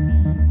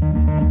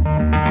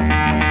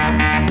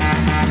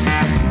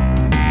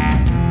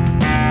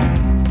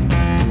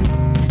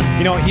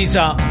 You know, he's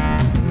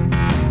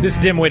this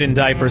dimwit in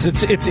diapers.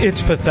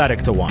 It's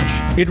pathetic to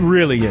watch. It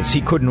really is.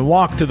 He couldn't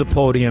walk to the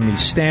podium. He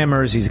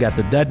stammers. He's got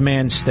the dead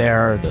man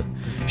stare, the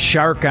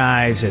shark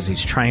eyes as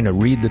he's trying to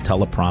read the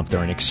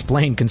teleprompter and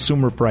explain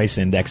consumer price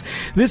index.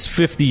 This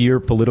 50-year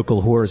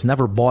political whore has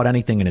never bought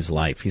anything in his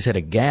life. He's had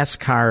a gas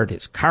card.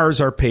 His cars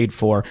are paid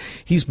for.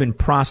 He's been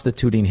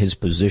prostituting his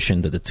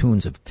position to the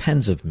tunes of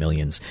tens of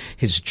millions.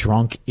 His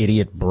drunk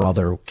idiot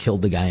brother who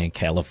killed the guy in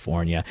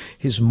California.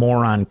 His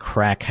moron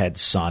crackhead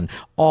son.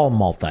 All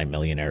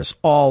multimillionaires.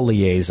 All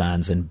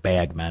liaisons and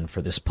bagmen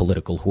for this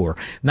political whore.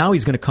 Now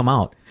he's going to come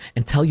out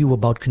and tell you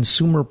about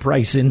consumer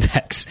price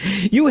index.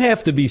 You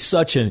have to be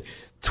such a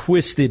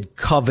twisted,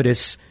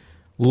 covetous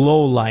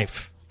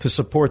lowlife to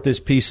support this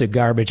piece of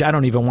garbage. I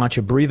don't even want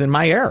you breathing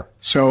my air.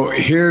 So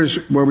here's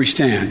where we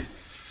stand.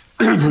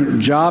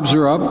 Jobs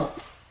are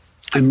up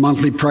and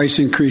monthly price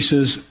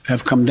increases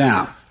have come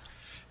down.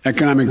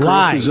 Economic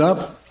growth is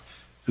up,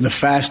 the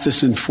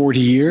fastest in 40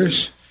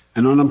 years,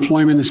 and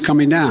unemployment is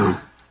coming down.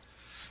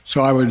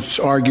 So I would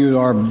argue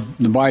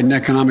the Biden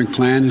economic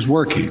plan is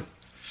working.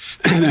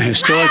 And the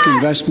historic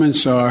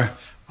investments are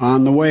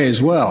on the way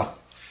as well.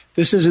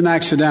 This isn't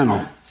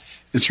accidental.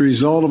 It's a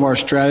result of our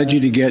strategy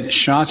to get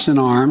shots in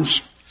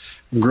arms,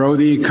 grow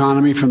the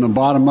economy from the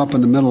bottom up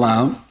and the middle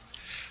out.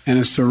 And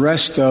it's the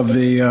rest of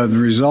the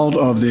result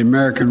of the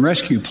American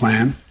Rescue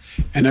Plan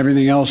and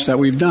everything else that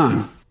we've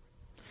done.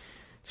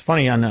 It's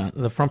funny, on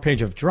the front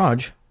page of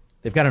Drudge,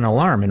 they've got an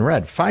alarm in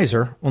red.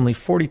 Pfizer, only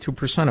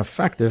 42%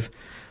 effective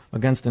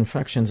against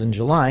infections in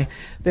July.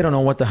 They don't know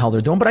what the hell they're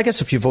doing. But I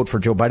guess if you vote for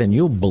Joe Biden,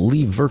 you'll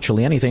believe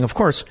virtually anything. Of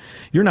course,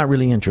 you're not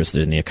really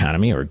interested in the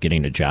economy or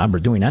getting a job or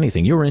doing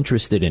anything. You're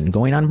interested in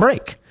going on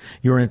break.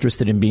 You're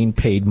interested in being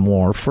paid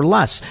more for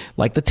less,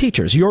 like the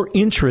teachers. You're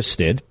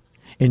interested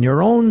in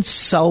your own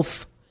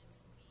self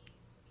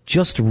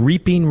just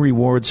reaping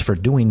rewards for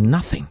doing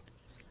nothing.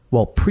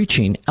 while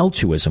preaching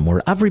altruism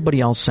where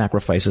everybody else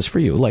sacrifices for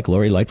you, like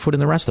Lori Lightfoot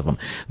and the rest of them.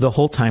 The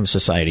whole time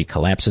society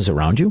collapses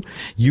around you,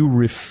 you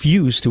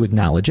refuse to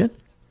acknowledge it.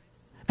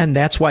 And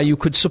that's why you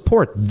could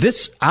support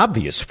this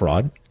obvious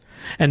fraud.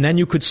 And then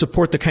you could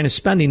support the kind of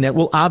spending that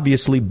will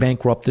obviously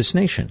bankrupt this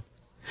nation.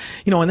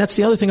 And that's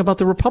the other thing about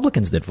the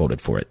Republicans that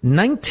voted for it.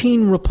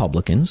 19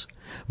 Republicans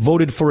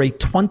voted for a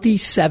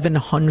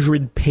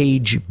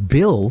 2,700-page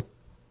bill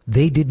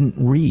they didn't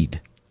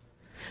read.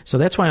 So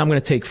that's why I'm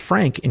going to take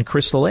Frank in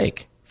Crystal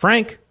Lake.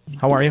 Frank,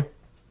 how are you?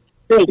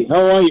 Hey,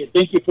 how are you?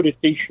 Thank you for the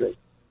T-shirt.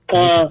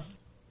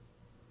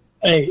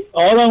 Hey,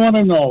 all I want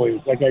to know is,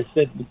 like I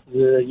said to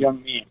the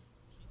young man,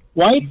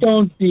 why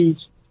don't these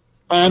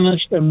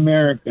honest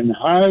American,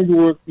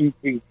 hard-working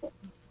people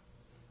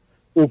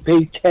who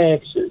pay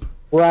taxes,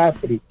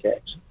 property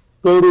tax,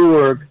 go to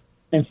work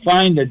and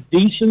find a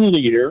decent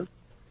leader?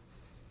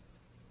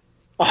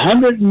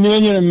 100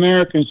 million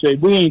Americans say,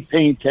 we ain't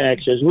paying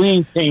taxes, we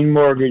ain't paying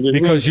mortgages.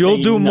 Because you'll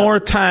do more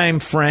time,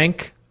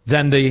 Frank,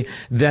 than the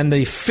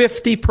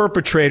 50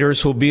 perpetrators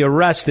who'll be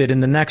arrested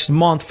in the next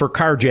month for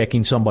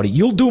carjacking somebody.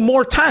 You'll do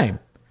more time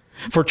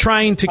for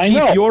trying to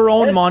keep your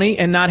own money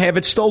and not have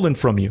it stolen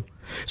from you.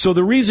 So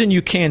the reason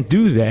you can't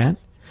do that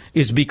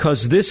is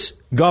because this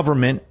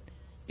government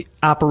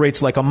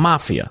operates like a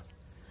mafia.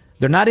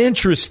 They're not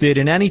interested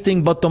in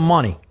anything but the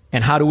money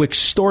and how to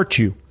extort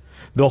you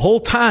the whole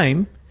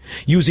time,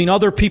 using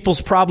other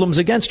people's problems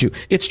against you.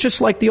 It's just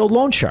like the old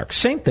loan sharks.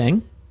 Same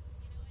thing.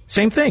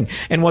 Same thing.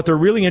 And what they're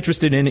really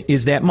interested in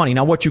is that money.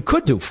 Now, what you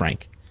could do,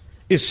 Frank,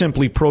 is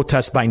simply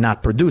protest by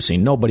not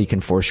producing. Nobody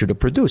can force you to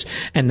produce.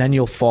 And then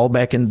you'll fall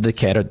back into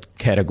the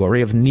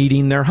category of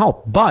needing their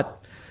help. But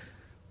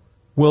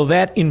will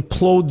that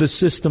implode the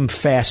system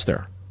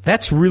faster?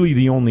 That's really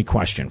the only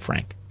question,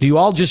 Frank. Do you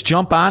all just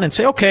jump on and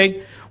say,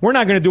 okay, we're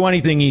not going to do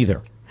anything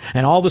either?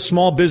 And all the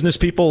small business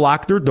people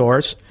lock their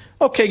doors.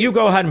 Okay, you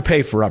go ahead and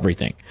pay for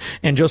everything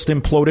and just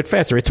implode it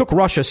faster. It took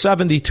Russia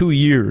 72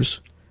 years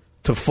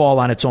to fall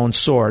on its own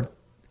sword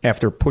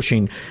after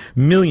pushing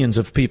millions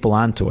of people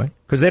onto it,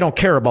 because they don't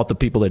care about the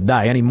people that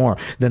die any more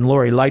than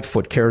Lori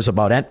Lightfoot cares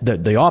about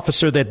the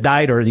officer that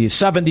died or the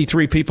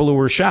 73 people who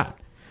were shot.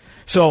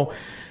 So,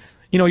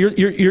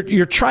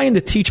 you're trying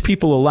to teach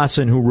people a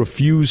lesson who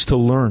refuse to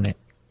learn it.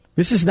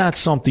 This is not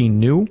something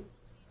new.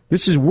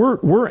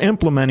 We're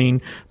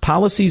implementing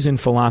policies and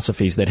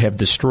philosophies that have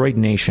destroyed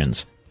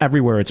nations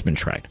everywhere it's been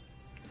tried.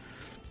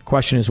 The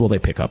question is, will they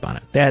pick up on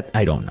it? That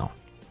I don't know.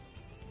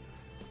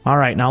 All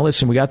right, now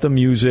listen, we got the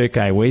music.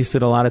 I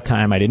wasted a lot of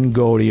time. I didn't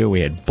go to you. We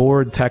had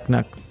board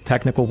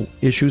technical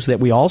issues that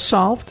we all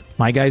solved.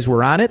 My guys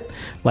were on it,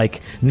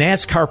 like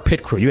NASCAR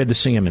pit crew. You had to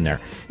see them in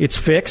there. It's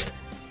fixed.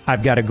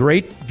 I've got a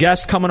great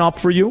guest coming up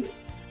for you,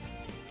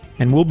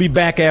 and we'll be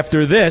back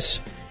after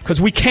this,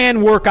 because we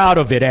can work out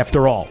of it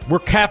after all. We're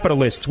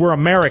capitalists. We're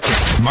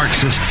Americans.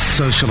 Marxists,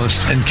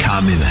 socialists, and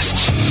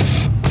communists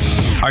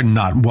are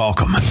not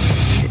welcome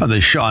on the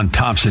Sean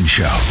Thompson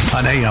Show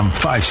on AM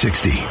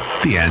 560.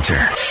 The Answer.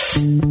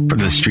 From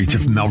the streets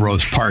of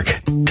Melrose Park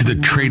to the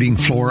trading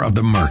floor of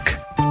the Merc,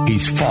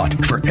 he's fought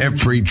for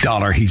every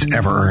dollar he's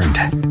ever earned.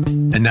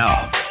 And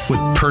now, with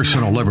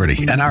personal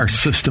liberty and our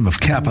system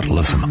of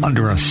capitalism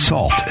under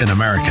assault in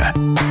America,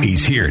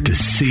 he's here to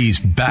seize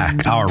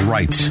back our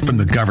rights from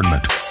the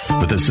government.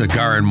 With a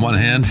cigar in one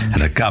hand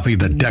and a copy of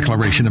the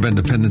Declaration of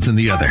Independence in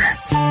the other,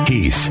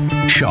 he's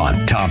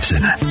Sean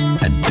Thompson.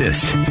 And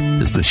this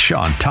is the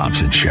Sean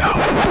Thompson Show.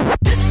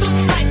 This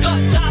looks like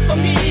a job for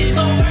me,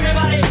 so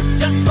everybody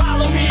just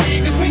follow me,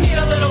 because we need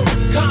a little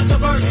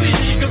controversy,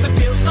 because it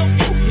feels so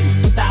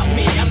empty without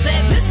me. I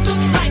said this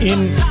looks like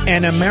in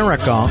an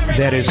America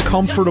that is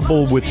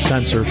comfortable with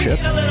censorship,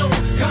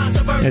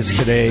 as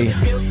today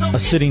a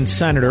sitting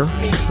senator,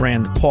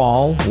 Rand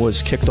Paul,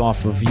 was kicked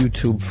off of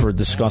YouTube for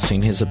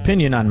discussing his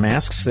opinion on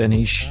masks, and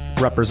he's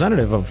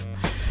representative of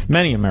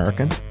many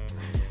Americans.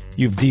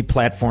 You've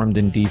deplatformed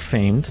and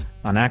defamed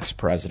an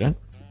ex-president.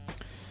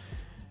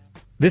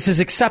 This is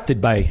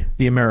accepted by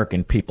the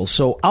American people.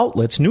 So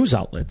outlets, news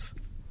outlets,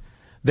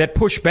 that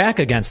push back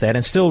against that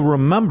and still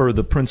remember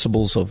the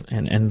principles of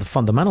and the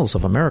fundamentals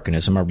of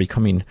Americanism are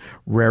becoming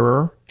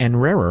rarer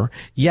and rarer.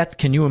 Yet,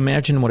 can you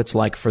imagine what it's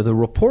like for the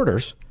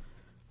reporters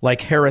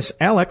like Harris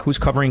Alec, who's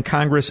covering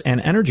Congress and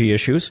energy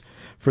issues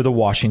for the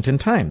Washington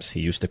Times?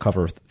 He used to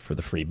cover for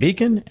the Free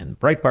Beacon and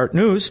Breitbart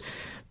News,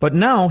 but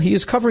now he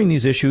is covering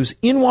these issues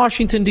in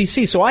Washington,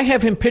 D.C. So I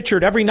have him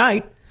pictured every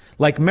night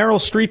like Meryl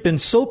Streep in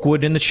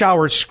Silkwood in the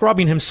shower,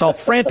 scrubbing himself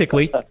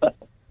frantically.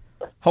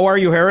 How are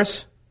you,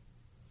 Harris?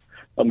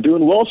 I'm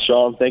doing well,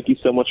 Sean. Thank you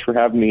so much for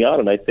having me on.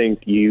 And I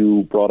think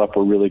you brought up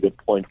a really good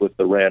point with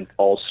the Rand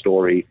Paul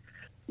story.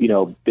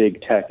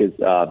 Big tech is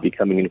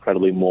becoming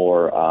incredibly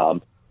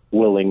more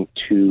willing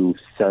to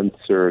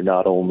censor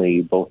not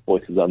only both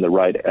voices on the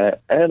right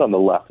and on the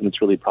left. And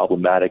it's really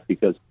problematic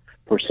because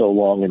for so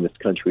long in this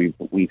country,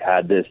 we've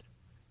had this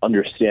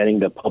understanding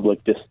that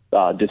public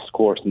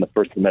discourse and the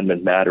First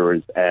Amendment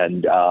matters.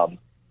 And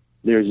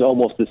there's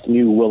almost this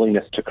new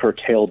willingness to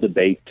curtail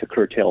debate, to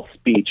curtail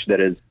speech that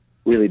is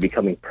really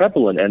becoming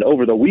prevalent. And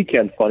over the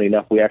weekend, funny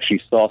enough, we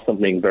actually saw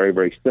something very,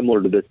 very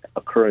similar to this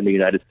occur in the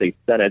United States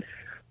Senate,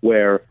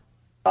 where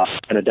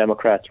the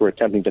Democrats were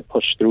attempting to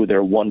push through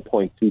their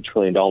 $1.2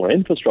 trillion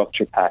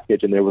infrastructure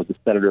package, and there was a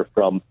senator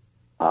from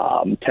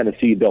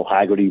Tennessee, Bill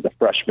Hagerty, the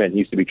freshman,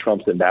 used to be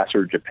Trump's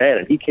ambassador to Japan,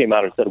 and he came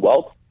out and said,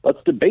 well,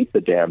 let's debate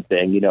the damn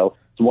thing. You know,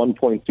 it's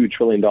 $1.2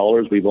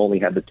 trillion. We've only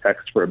had the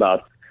text for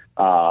about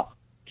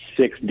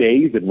 6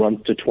 days. It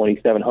runs to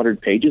 2,700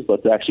 pages.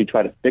 Let's actually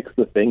try to fix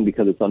the thing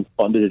because it's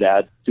unfunded. It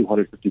adds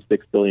 $256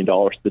 billion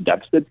to the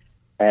deficit.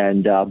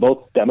 And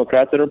both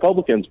Democrats and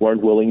Republicans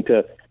weren't willing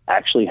to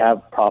actually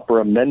have proper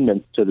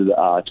amendments to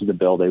the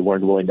bill. They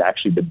weren't willing to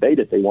actually debate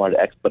it. They wanted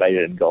to expedite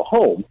it and go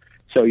home.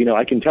 So, you know,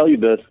 I can tell you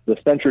this, the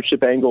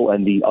censorship angle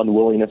and the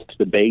unwillingness to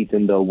debate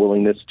and the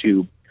willingness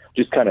to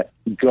just kind of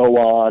go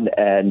on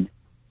and,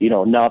 you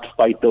know, not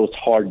fight those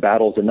hard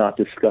battles and not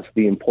discuss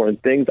the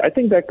important things, I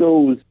think that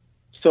goes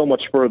so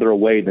much further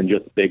away than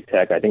just big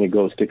tech. I think it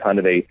goes to kind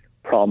of a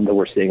problem that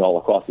we're seeing all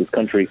across this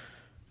country.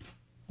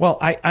 Well,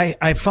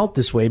 I felt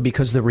this way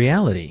because the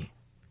reality,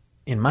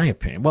 in my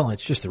opinion, well,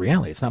 it's just the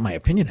reality. It's not my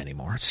opinion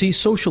anymore. See,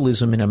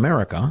 socialism in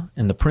America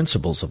and the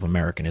principles of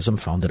Americanism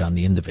founded on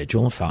the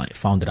individual,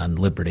 founded on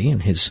liberty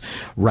and his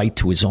right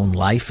to his own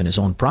life and his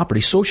own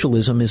property,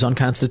 socialism is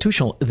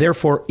unconstitutional,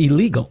 therefore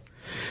illegal.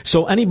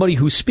 So anybody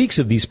who speaks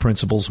of these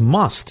principles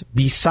must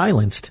be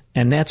silenced.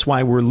 And that's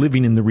why we're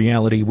living in the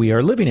reality we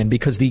are living in,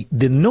 because the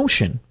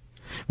notion,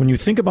 when you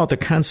think about the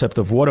concept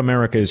of what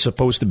America is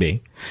supposed to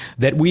be,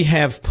 that we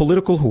have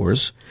political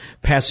whores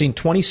passing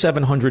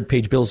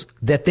 2,700-page bills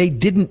that they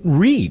didn't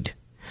read.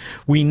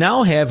 We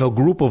now have a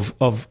group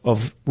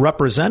of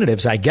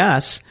representatives, I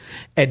guess,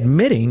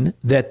 admitting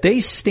that they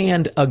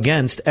stand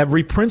against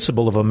every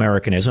principle of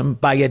Americanism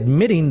by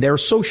admitting they're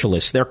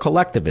socialists, they're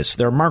collectivists,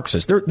 they're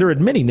Marxists. They're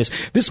admitting this.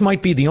 This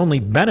might be the only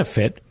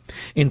benefit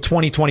in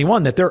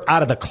 2021, that they're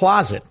out of the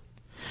closet.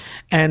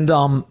 And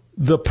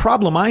the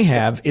problem I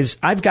have is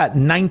I've got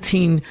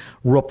 19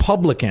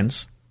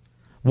 Republicans.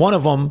 One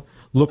of them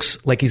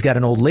looks like he's got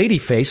an old lady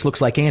face,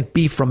 looks like Aunt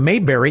Bee from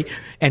Mayberry,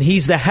 and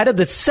he's the head of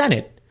the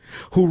Senate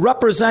who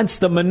represents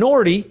the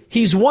minority.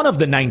 He's one of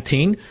the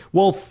 19.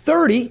 Well,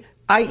 30,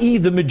 i.e.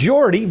 the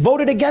majority,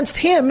 voted against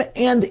him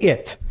and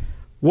it.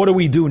 What do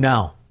we do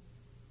now?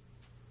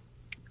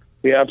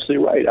 You're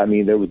absolutely right. I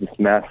mean, there was this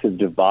massive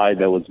divide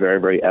that was very,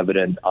 very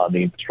evident on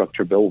the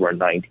infrastructure bill where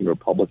 19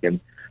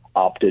 Republicans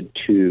opted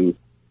to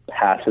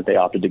pass it. They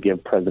opted to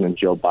give President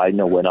Joe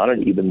Biden a win on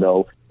it, even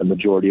though the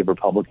majority of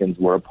Republicans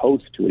were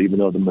opposed to it, even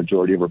though the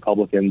majority of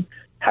Republicans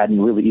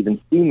hadn't really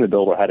even seen the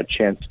bill or had a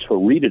chance to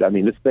read it. I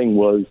mean, this thing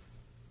was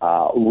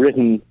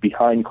written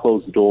behind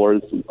closed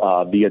doors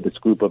via this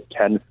group of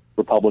 10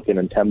 Republican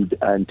and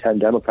 10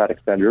 Democratic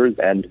senators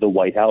and the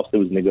White House. It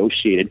was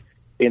negotiated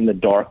in the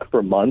dark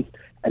for months,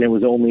 and it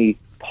was only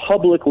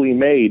publicly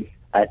made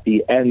at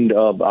the end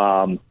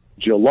of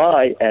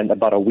July, and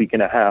about a week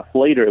and a half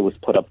later, it was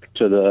put up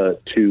to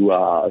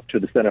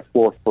the Senate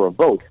floor for a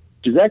vote,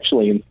 which is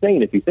actually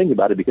insane if you think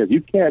about it, because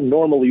you can't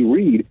normally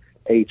read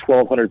a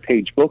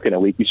 1,200-page book in a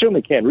week. You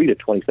certainly can't read a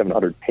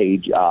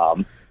 2,700-page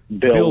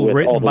bill with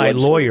written all the by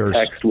lawyers,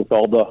 text with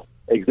all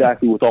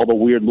the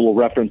weird little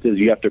references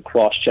you have to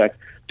cross-check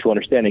to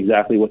understand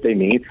exactly what they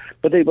mean.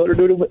 But they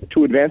voted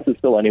to advance this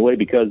bill anyway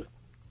because,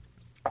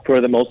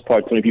 for the most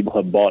part, so many people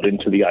have bought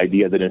into the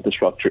idea that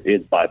infrastructure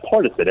is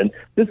bipartisan. And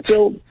this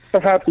bill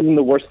perhaps isn't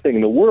the worst thing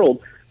in the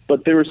world,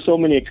 but there are so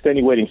many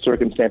extenuating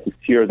circumstances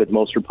here that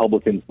most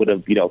Republicans would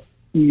have,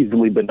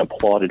 easily been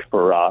applauded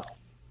for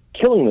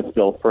killing this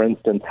bill. For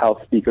instance,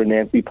 House Speaker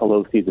Nancy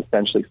Pelosi has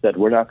essentially said,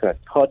 we're not going to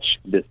touch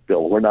this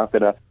bill. We're not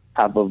going to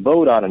have a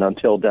vote on it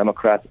until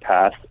Democrats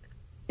pass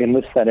in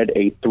the Senate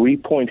a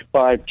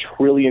 $3.5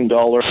 trillion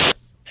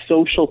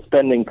social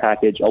spending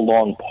package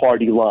along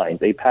party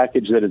lines, a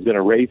package that is going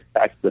to raise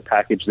taxes, a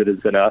package that is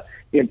going to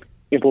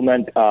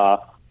implement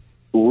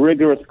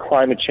rigorous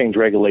climate change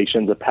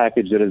regulations, a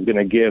package that is going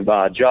to give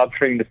job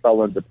training to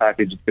felons, a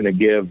package that's going to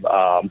give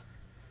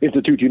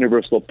institute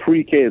universal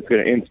pre-K, it's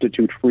going to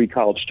institute free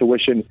college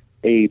tuition,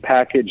 a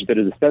package that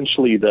is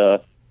essentially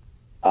the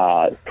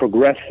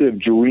progressive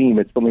dream.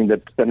 It's something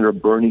that Senator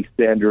Bernie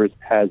Sanders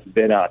has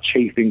been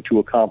chafing to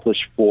accomplish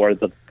for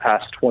the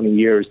past 20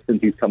 years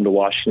since he's come to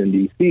Washington,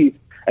 D.C.,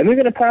 and they're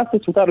going to pass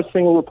this without a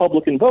single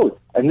Republican vote.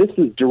 And this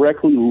is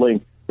directly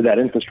linked to that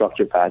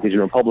infrastructure package,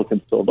 and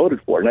Republicans still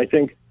voted for it. And I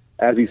think,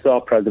 as you saw,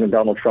 President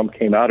Donald Trump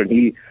came out, and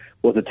he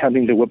was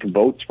attempting to whip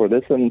votes for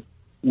this. And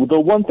the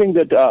one thing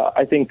that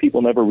I think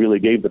people never really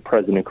gave the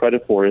president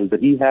credit for is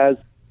that he has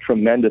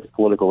tremendous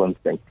political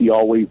instinct. He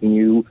always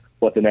knew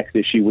what the next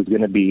issue was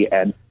going to be,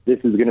 and this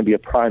is going to be a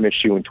prime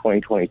issue in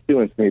 2022,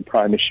 and it's going to be a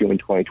prime issue in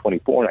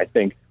 2024. And I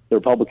think the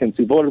Republicans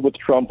who voted with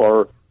Trump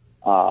are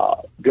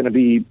going to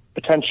be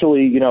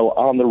potentially,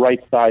 on the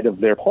right side of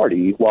their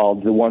party, while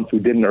the ones who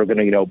didn't are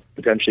going to,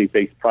 potentially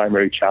face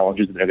primary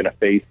challenges, and they're going to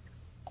face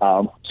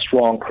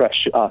strong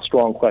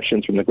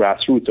questions from the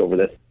grassroots over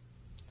this.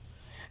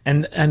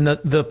 And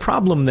the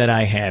problem that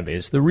I have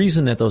is the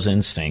reason that those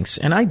instincts,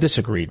 and I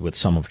disagreed with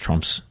some of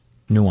Trump's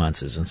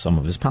nuances in some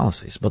of his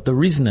policies. But the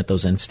reason that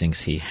those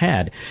instincts he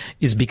had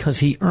is because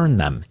he earned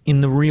them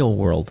in the real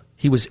world.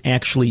 He was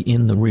actually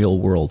in the real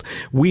world.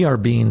 We are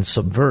being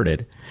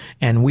subverted,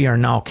 and we are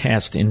now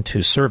cast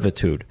into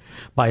servitude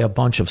by a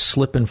bunch of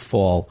slip and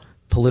fall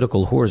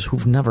political whores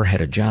who've never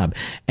had a job.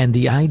 And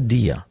the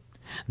idea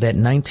that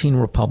 19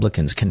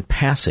 Republicans can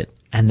pass it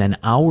and then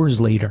hours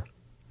later,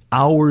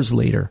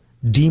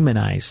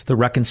 demonize the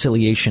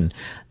reconciliation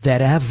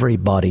that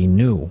everybody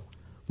knew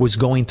was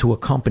going to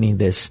accompany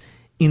this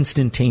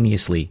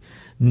instantaneously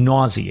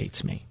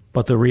nauseates me.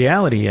 But the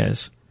reality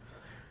is,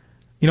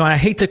 and I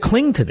hate to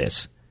cling to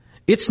this,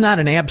 it's not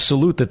an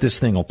absolute that this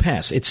thing will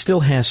pass. It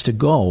still has to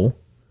go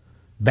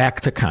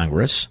back to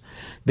Congress.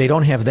 They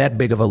don't have that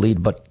big of a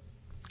lead, but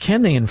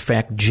can they, in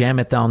fact, jam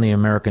it down the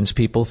Americans'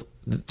 people,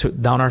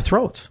 down our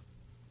throats?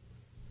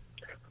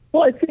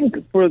 Well, I think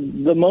for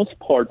the most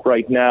part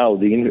right now,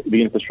 the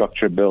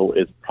infrastructure bill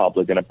is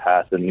probably going to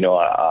pass. And,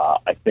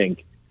 I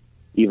think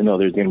even though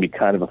there's going to be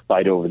kind of a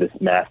fight over this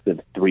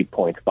massive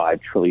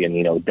 $3.5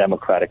 trillion,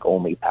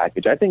 Democratic-only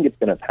package, I think it's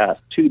going to pass,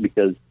 too,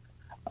 because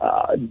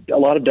a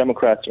lot of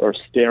Democrats are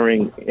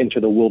staring into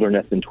the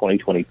wilderness in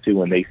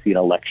 2022, and they see an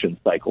election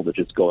cycle that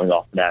just going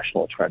off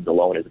national trends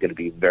alone is going to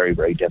be very,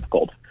 very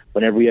difficult.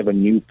 Whenever we have a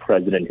new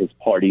president, his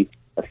party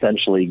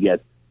essentially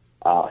gets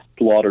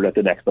slaughtered at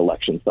the next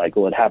election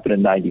cycle. It happened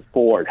in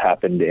 94. It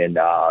happened in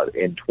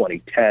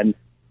 2010.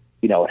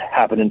 It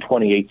happened in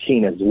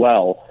 2018 as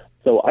well.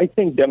 So I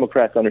think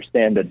Democrats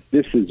understand that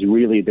this is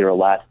really their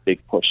last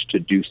big push to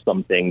do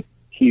something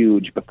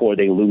huge before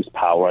they lose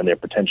power and they're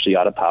potentially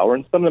out of power.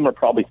 And some of them are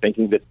probably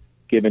thinking that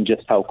given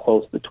just how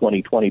close the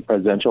 2020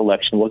 presidential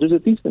election was, there's a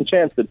decent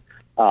chance that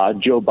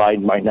Joe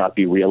Biden might not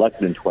be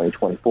reelected in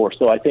 2024.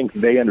 So I think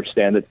they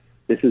understand that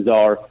this is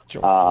our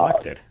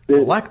elected.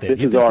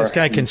 You think this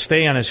guy can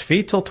stay on his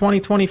feet till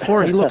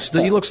 2024? He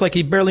looks like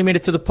he barely made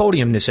it to the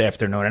podium this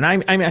afternoon.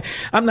 And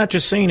I'm not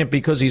just saying it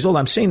because he's old.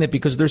 I'm saying that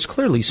because there's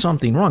clearly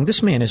something wrong.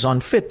 This man is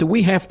unfit. Do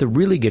we have to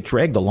really get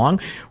dragged along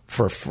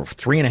for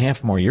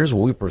 3.5 more years?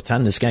 Will we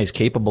pretend this guy's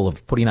capable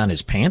of putting on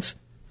his pants?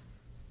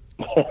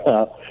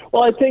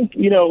 Well, I think,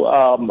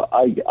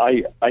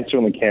 I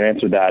certainly can't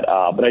answer that.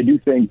 But I do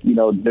think,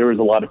 there is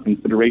a lot of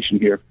consideration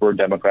here for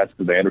Democrats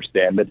because they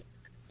understand that,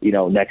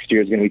 next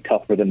year is going to be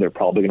tough for them. They're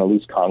probably going to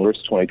lose Congress.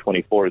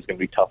 2024 is going to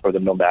be tough for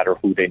them no matter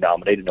who they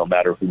nominate and no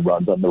matter who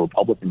runs on the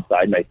Republican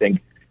side. And I think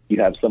you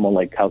have someone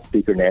like House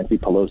Speaker Nancy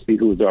Pelosi,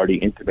 who has already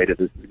intimated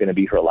this is going to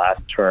be her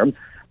last term.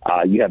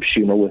 You have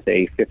Schumer with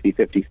a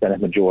 50-50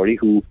 Senate majority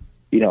who,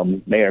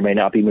 may or may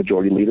not be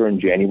majority leader in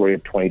January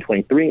of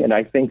 2023. And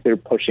I think they're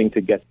pushing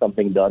to get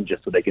something done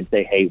just so they can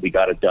say, hey, we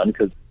got it done,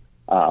 because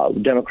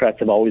Democrats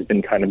have always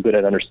been kind of good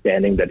at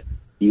understanding that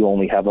you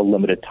only have a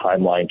limited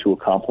timeline to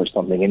accomplish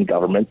something in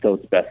government. So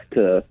it's best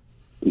to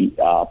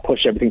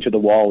push everything to the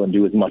wall and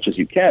do as much as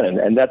you can.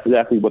 And that's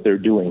exactly what they're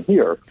doing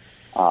here.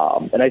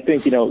 And I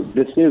think,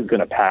 this is going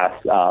to pass.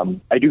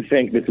 I do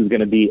think this is going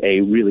to be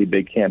a really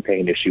big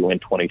campaign issue in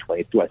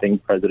 2022. I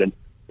think President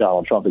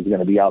Donald Trump is going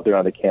to be out there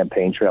on the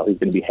campaign trail. He's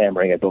going to be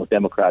hammering at both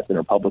Democrats and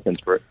Republicans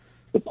for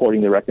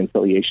supporting the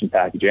reconciliation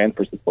package and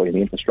for supporting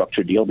the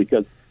infrastructure deal,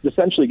 because it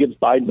essentially gives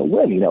Biden a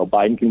win.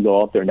 Biden can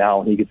go out there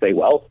now and he can say,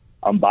 well,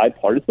 I'm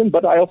bipartisan,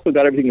 but I also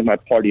got everything that my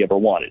party ever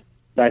wanted.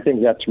 And I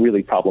think that's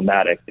really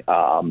problematic.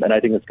 And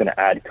I think it's going to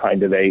add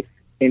kind of a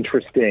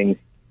interesting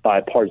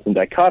bipartisan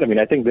dichotomy.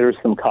 And I think there's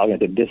some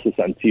cognitive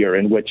dissonance here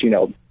in which,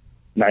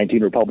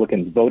 19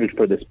 Republicans voted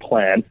for this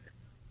plan,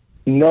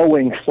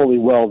 knowing fully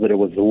well that it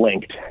was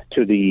linked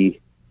to the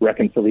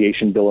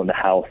reconciliation bill in the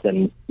House.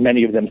 And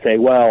many of them say,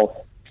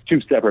 well, it's two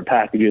separate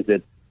packages,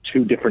 it's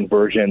two different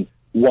versions.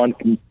 One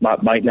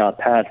might not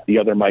pass, the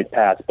other might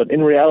pass. But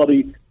in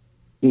reality,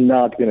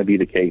 not going to be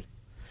the case.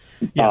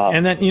 Yeah,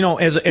 and then,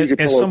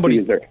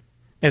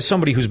 as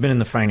somebody who's been in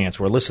the finance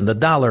world, listen, the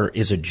dollar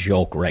is a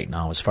joke right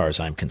now as far as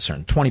I'm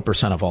concerned.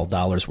 20% of all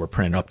dollars were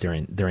printed up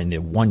during the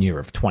 1 year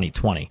of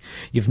 2020.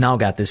 You've now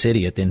got this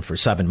idiot in for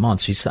 7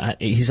 months. He's on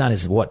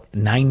his,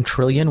 $9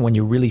 trillion when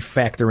you really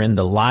factor in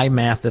the lie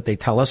math that they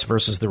tell us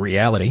versus the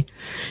reality.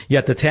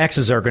 Yet the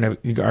taxes are going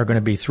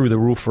to be through the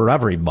roof for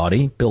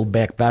everybody. Build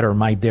Back Better,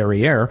 my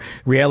derriere.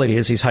 Reality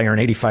is he's hiring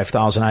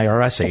 85,000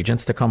 IRS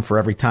agents to come for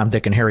every Tom,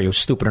 Dick, and Harry who's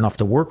stupid enough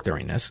to work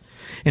during this.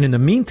 And in the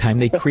meantime,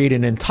 they create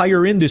an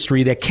entire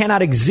industry that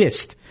cannot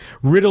exist,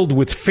 riddled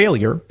with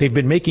failure. They've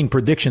been making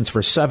predictions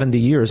for 70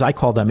 years. I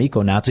call them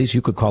eco-Nazis.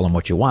 You could call them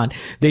what you want.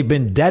 They've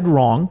been dead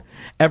wrong.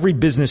 Every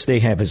business they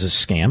have is a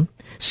scam.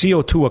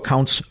 CO2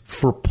 accounts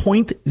for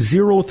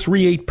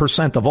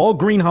 0.038% of all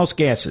greenhouse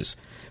gases.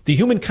 The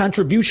human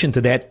contribution to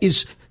that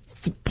is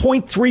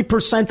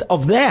 0.3%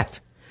 of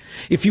that.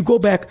 If you go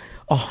back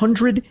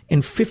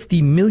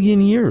 150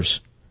 million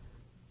years,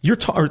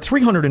 or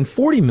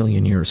 340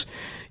 million years,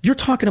 you're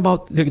talking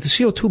about the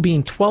CO2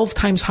 being 12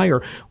 times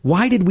higher.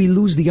 Why did we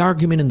lose the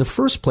argument in the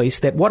first place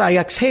that what I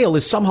exhale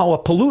is somehow a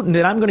pollutant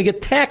that I'm going to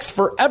get taxed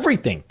for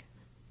everything?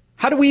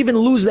 How do we even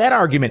lose that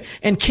argument?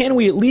 And can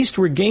we at least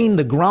regain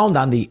the ground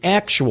on the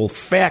actual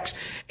facts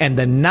and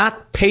the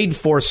not paid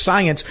for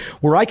science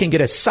where I can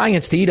get a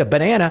science to eat a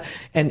banana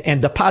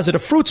and deposit a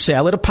fruit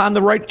salad upon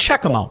the right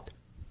check amount?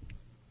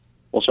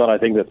 Well, Sean, I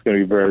think that's going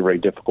to be very, very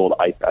difficult.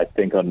 I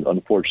think,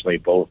 unfortunately,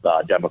 both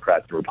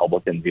Democrats and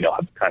Republicans,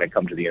 have kind of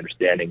come to the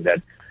understanding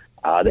that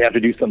they have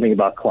to do something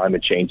about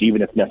climate change,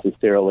 even if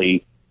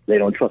necessarily they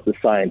don't trust the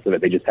science of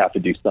it. They just have to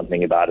do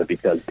something about it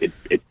because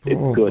it's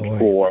good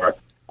for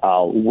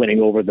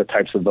winning over the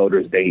types of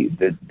voters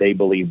they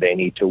believe they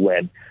need to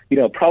win.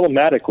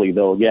 Problematically,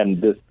 though, again,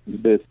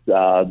 the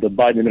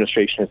Biden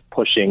administration is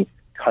pushing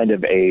kind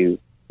of a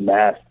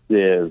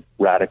massive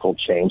radical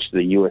change to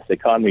the U.S.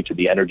 economy, to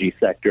the energy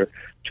sector,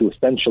 to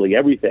essentially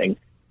everything.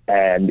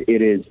 And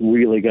it is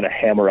really going to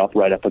hammer up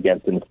right up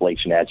against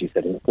inflation. As you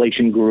said,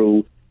 inflation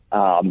grew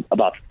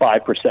about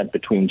 5%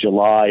 between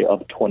July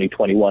of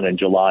 2021 and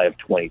July of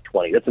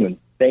 2020. That's an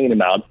insane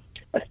amount,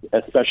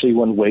 especially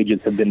when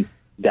wages have been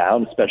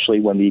down, especially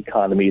when the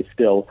economy is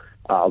still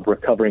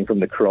recovering from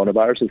the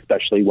coronavirus,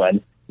 especially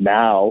when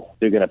now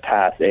they're going to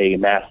pass a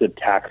massive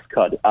tax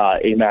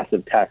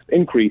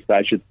increase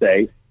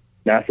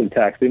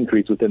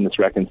within this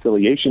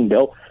reconciliation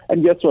bill.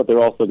 And guess what?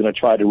 They're also going to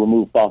try to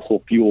remove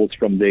fossil fuels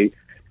from the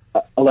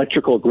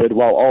electrical grid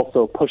while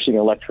also pushing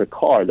electric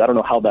cars. I don't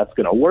know how that's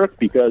going to work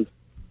because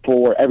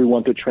for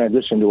everyone to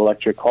transition to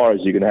electric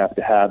cars, you're going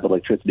to have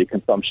electricity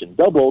consumption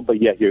double,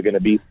 but yet you're going to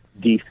be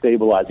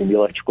destabilizing the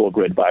electrical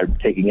grid by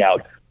taking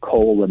out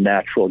coal and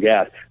natural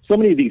gas. So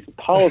many of these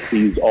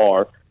policies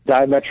are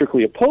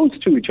diametrically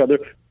opposed to each other,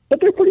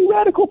 but they're pretty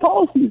radical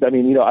policies. I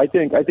mean, I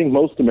think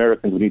most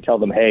Americans, when you tell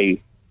them,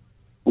 hey,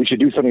 we should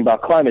do something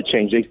about climate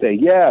change, they say,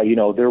 yeah,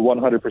 they're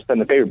 100%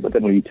 in favor. But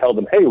then when you tell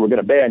them, hey, we're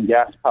going to ban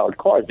gas-powered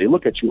cars, they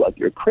look at you like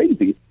you're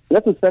crazy. And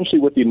that's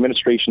essentially what the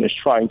administration is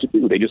trying to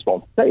do. They just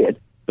won't say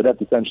it, but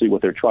that's essentially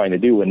what they're trying to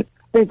do. And I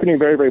think it's going to be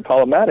very, very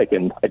problematic.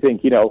 And I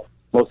think,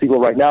 most people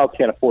right now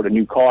can't afford a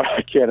new car.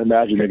 I can't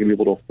imagine they're going to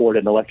be able to afford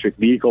an electric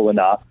vehicle in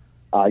a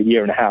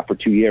year and a half or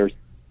 2 years.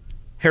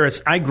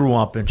 Harris, I grew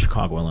up in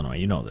Chicago, Illinois.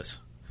 You know this.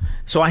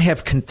 So I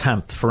have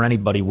contempt for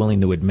anybody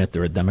willing to admit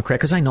they're a Democrat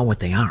because I know what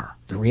they are.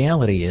 The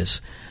reality is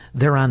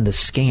they're on the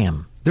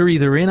scam. They're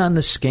either in on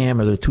the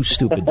scam or they're too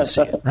stupid to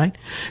see it, right?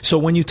 So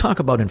when you talk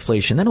about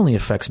inflation, that only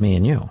affects me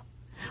and you.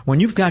 When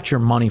you've got your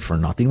money for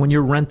nothing, when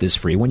your rent is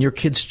free, when your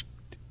kids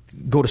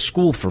go to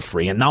school for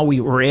free, and now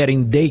we're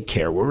adding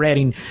daycare, we're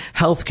adding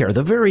health care,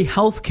 the very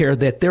health care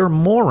that their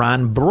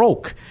moron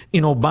broke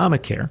in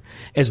Obamacare,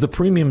 as the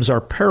premiums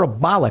are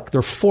parabolic. They're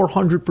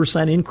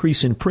 400%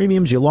 increase in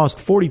premiums. You lost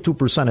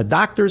 42% of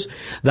doctors.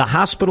 The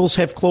hospitals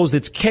have closed.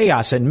 It's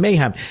chaos and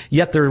mayhem,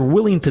 yet they're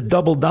willing to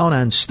double down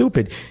on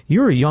stupid.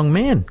 You're a young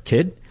man,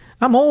 kid.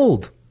 I'm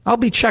old. I'll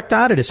be checked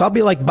out of this. I'll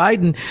be like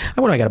Biden.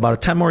 I got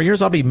about 10 more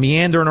years. I'll be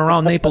meandering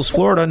around Naples,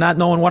 Florida, not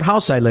knowing what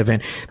house I live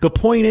in. The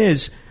point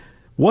is,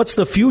 what's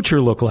the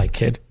future look like,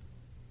 kid?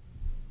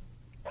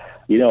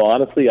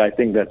 Honestly, I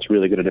think that's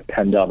really going to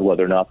depend on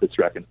whether or not this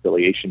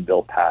reconciliation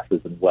bill passes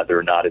and whether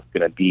or not it's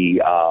going to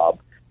be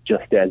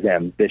just as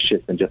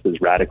ambitious and just as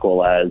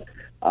radical as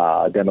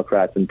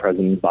Democrats and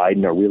President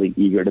Biden are really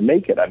eager to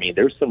make it. I mean,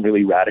 there's some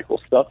really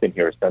radical stuff in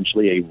here,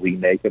 essentially a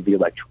remake of the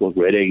electrical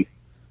grid, a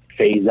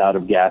phase out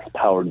of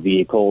gas-powered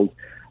vehicles.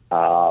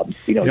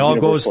 It all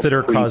goes to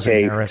their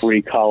cousin, Harris.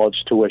 Free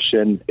college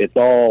tuition. It's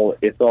all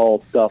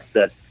stuff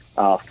that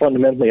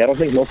fundamentally I don't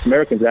think most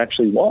Americans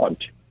actually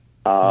want.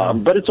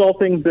 But it's all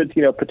things that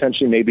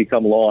potentially may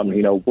become law, and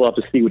we'll have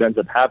to see what ends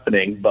up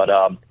happening. But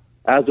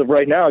as of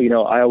right now,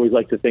 I always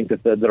like to think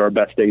that our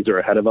best days are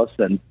ahead of us,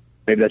 and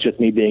maybe that's just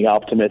me being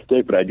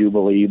optimistic. But I do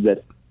believe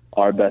that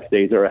our best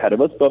days are ahead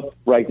of us. But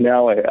right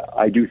now,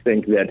 I do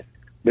think that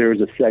there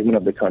is a segment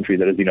of the country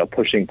that is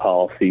pushing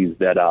policies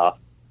that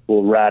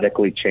will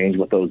radically change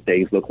what those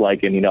days look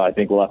like. And I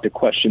think we'll have to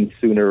question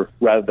sooner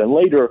rather than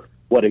later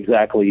what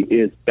exactly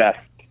is best.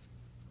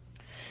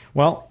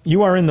 Well,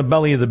 you are in the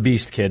belly of the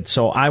beast, kid.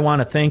 So I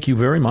want to thank you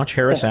very much,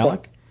 Harris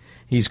Alec.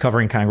 He's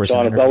covering Congress.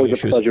 John, and it's always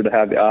issues. A pleasure to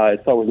have.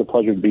 It's always a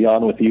pleasure to be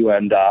on with you,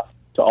 and to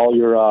all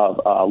your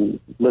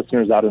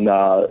listeners out in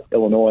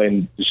Illinois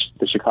and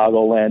the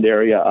Chicagoland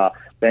area.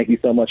 Thank you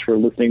so much for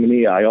listening to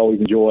me. I always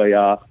enjoy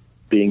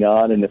being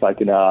on, and if I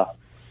can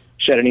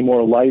shed any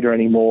more light or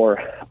any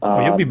more,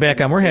 you'll be back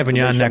on. We're having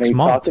you on next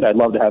month. I'd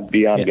love to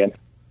be on again.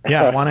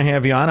 Yeah, I want to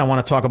have you on. I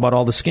want to talk about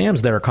all the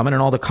scams that are coming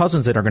and all the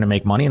cousins that are going to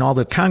make money and all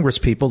the Congress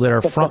people that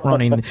are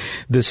front-running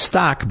the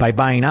stock by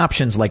buying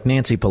options like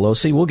Nancy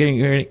Pelosi.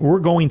 We're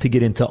going to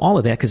get into all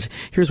of that because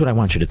here's what I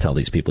want you to tell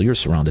these people. You're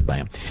surrounded by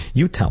them.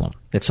 You tell them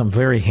that some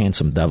very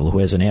handsome devil who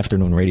has an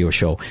afternoon radio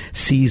show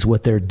sees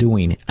what they're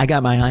doing. I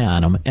got my eye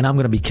on them, and I'm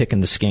going to be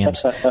kicking the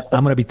scams.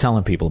 I'm going to be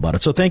telling people about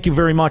it. So thank you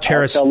very much,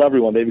 Harris. I'll tell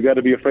everyone. They've got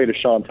to be afraid of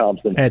Sean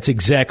Thompson. That's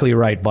exactly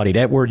right, buddy.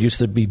 That word used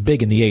to be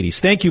big in the 80s.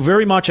 Thank you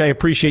very much. I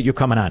appreciate you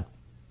coming on.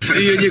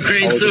 See you in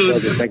Ukraine soon.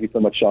 Thank you so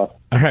much, Sean.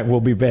 All right,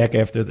 we'll be back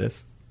after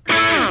this.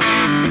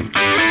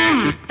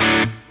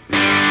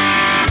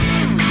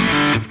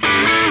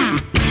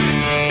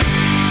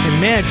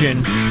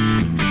 Imagine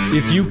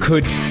if you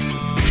could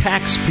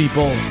tax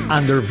people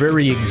on their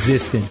very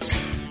existence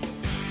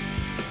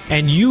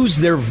and use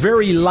their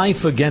very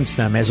life against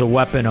them as a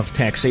weapon of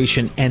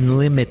taxation and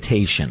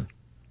limitation.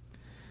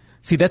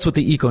 See, that's what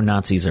the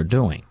eco-Nazis are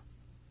doing.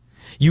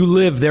 You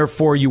live,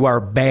 therefore you are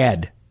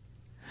bad.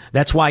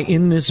 That's why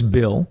in this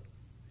bill,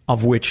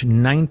 of which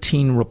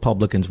 19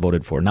 Republicans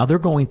voted for, now they're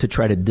going to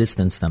try to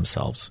distance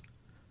themselves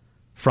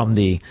from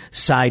the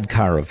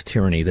sidecar of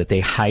tyranny that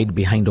they hide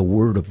behind a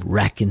word of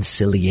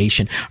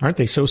reconciliation. Aren't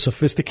they so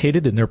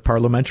sophisticated in their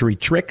parliamentary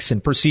tricks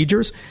and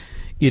procedures?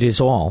 It is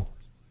all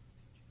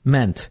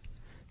meant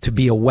to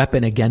be a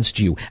weapon against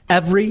you.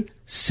 Every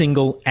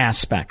single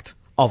aspect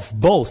of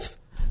both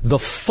the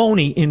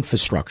phony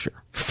infrastructure,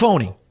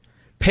 phony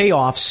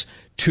payoffs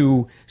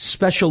to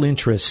special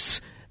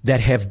interests that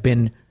have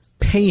been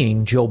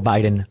paying Joe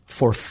Biden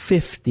for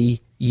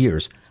 50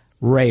 years.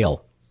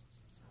 Rail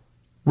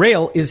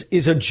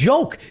is a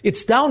joke.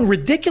 It's down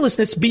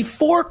ridiculousness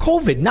before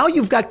COVID. Now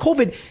you've got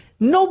COVID.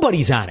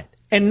 Nobody's on it,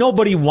 and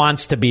nobody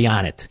wants to be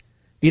on it.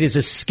 It is a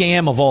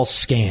scam of all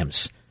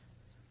scams,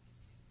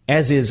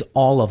 as is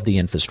all of the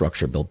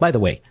infrastructure bill. By the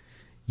way,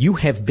 you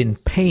have been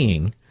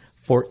paying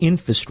for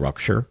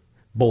infrastructure,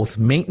 both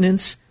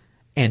maintenance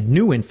and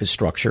new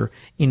infrastructure,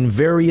 in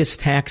various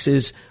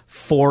taxes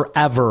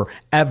forever,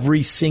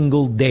 every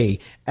single day,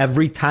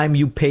 every time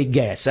you pay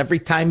gas, every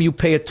time you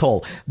pay a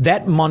toll.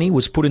 That money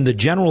was put in the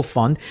general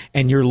fund,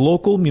 and your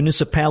local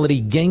municipality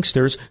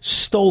gangsters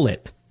stole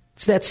it.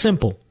 It's that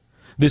simple.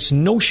 This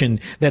notion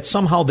that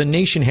somehow the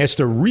nation has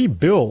to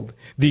rebuild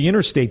the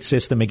interstate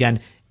system again,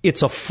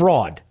 it's a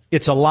fraud.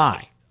 It's a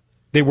lie.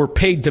 They were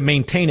paid to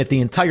maintain it the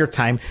entire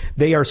time.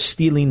 They are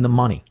stealing the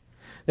money.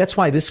 That's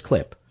why this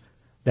clip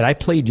that I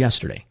played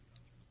yesterday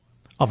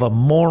of a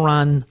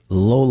moron,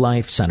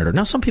 lowlife senator.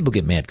 Now, some people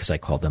get mad because I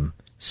call them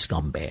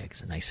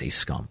scumbags, and I say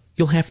scum.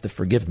 You'll have to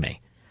forgive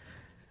me.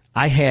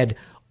 I had,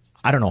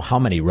 I don't know how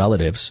many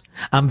relatives.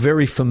 I'm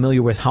very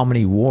familiar with how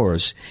many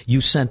wars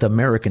you sent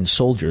American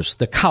soldiers,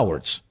 the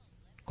cowards,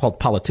 called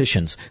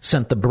politicians,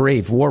 sent the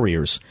brave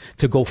warriors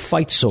to go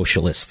fight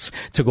socialists,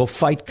 to go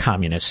fight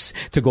communists,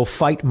 to go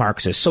fight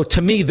Marxists. So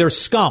to me, they're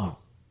scum,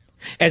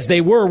 as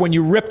they were when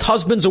you ripped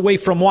husbands away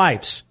from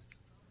wives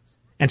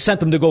and sent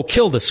them to go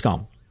kill the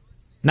scum.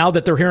 Now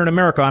that they're here in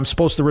America, I'm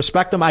supposed to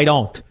respect them? I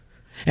don't.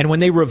 And when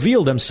they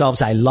reveal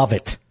themselves, I love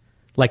it.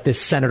 Like this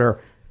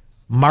Senator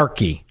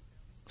Markey.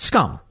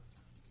 Scum.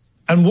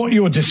 And what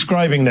you're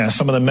describing there,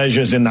 some of the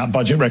measures in that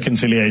budget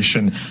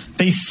reconciliation,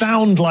 they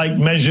sound like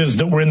measures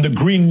that were in the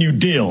Green New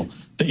Deal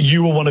that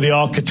you were one of the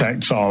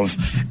architects of.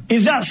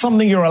 Is that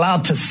something you're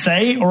allowed to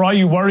say, or are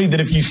you worried that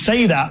if you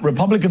say that,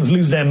 Republicans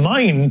lose their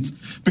mind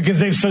because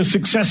they've so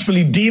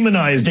successfully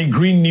demonized a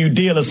Green New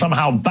Deal as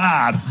somehow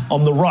bad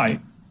on the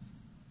right?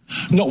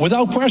 No,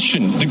 without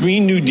question, the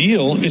Green New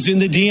Deal is in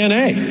the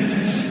DNA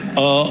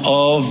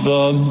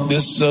of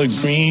this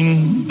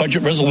green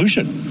budget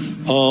resolution.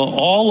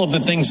 All of the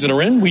things that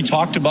are in, we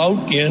talked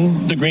about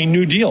in the Green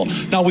New Deal.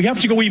 Now, we have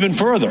to go even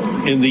further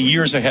in the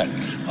years ahead.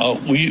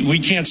 We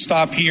can't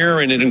stop here,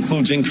 and it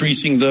includes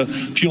increasing the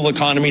fuel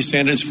economy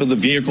standards for the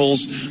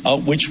vehicles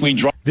which we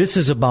drive. This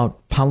is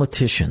about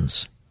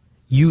politicians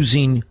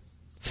using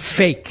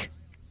fake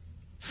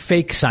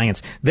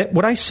science. That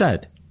what I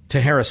said to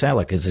Harris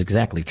Alec is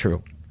exactly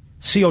true.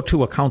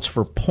 CO2 accounts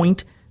for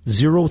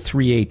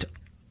 0.038%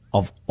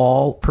 of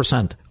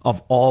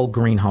all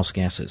greenhouse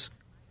gases.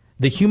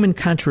 The human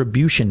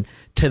contribution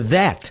to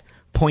that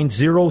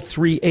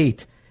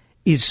 0.038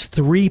 is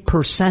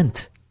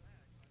 3%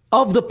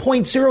 of the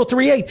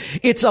 0.038.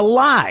 It's a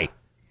lie.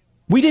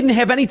 We didn't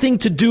have anything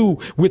to do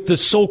with the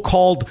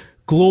so-called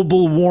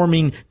global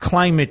warming,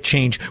 climate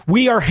change.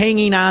 We are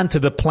hanging on to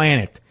the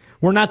planet.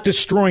 We're not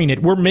destroying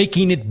it. We're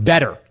making it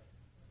better.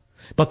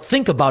 But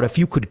think about if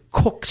you could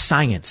cook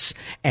science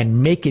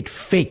and make it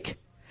fake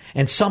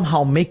and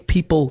somehow make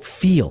people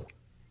feel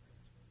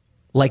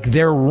like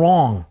they're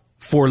wrong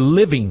for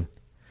living,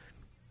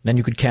 then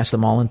you could cast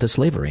them all into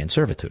slavery and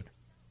servitude.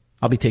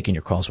 I'll be taking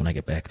your calls when I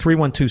get back.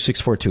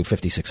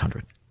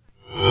 312-642-5600.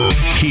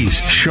 He's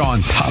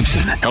Sean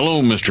Thompson.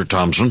 Hello, Mr.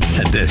 Thompson.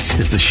 And this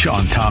is the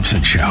Sean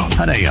Thompson Show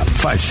on AM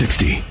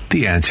 560.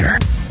 The Answer.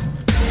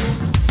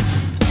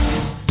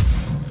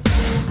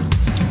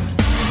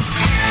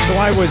 So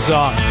I was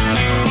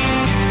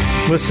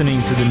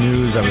listening to the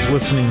news. I was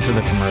listening to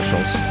the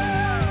commercials.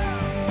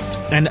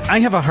 And I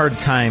have a hard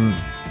time,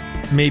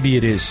 maybe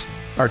it is,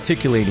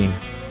 articulating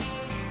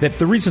that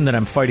the reason that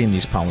I'm fighting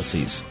these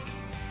policies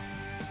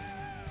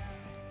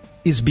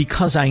is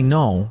because I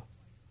know,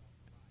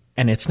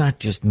 and it's not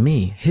just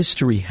me,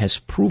 history has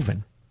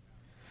proven,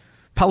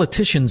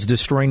 politicians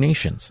destroy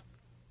nations.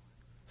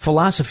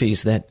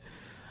 Philosophies that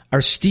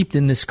are steeped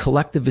in this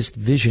collectivist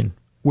vision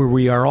where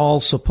we are all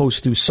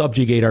supposed to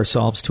subjugate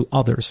ourselves to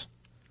others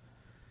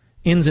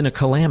ends in a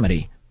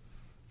calamity,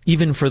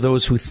 even for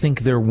those who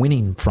think they're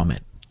winning from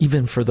it.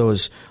 Even for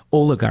those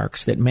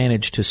oligarchs that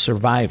manage to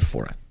survive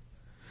for it.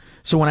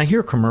 So when I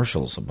hear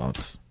commercials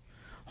about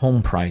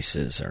home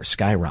prices are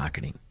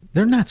skyrocketing,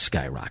 they're not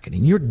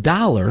skyrocketing. Your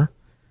dollar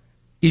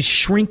is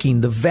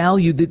shrinking. The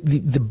value,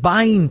 the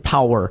buying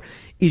power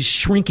is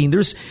shrinking.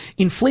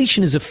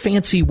 Inflation is a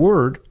fancy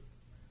word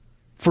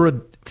for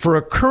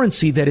a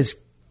currency that is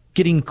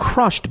getting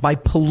crushed by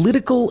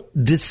political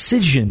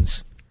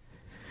decisions.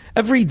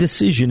 Every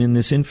decision in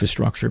this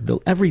infrastructure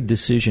bill, every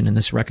decision in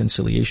this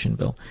reconciliation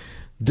bill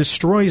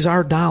destroys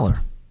our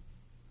dollar.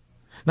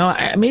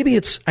 Now, maybe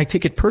I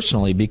take it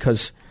personally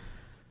because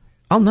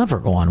I'll never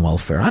go on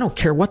welfare. I don't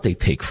care what they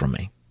take from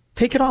me.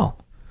 Take it all.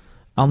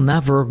 I'll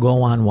never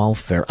go on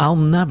welfare. I'll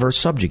never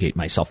subjugate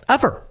myself,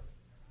 ever.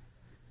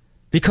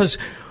 Because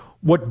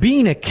what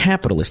being a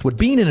capitalist, what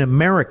being an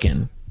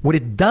American, what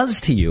it does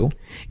to you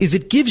is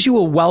it gives you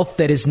a wealth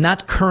that is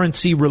not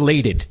currency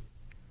related.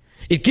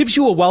 It gives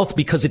you a wealth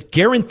because it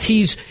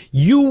guarantees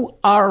you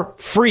are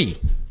free.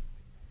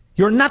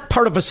 You're not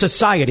part of a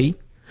society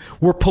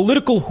where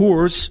political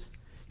whores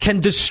can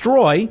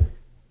destroy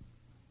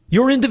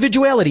your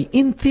individuality,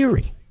 in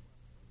theory.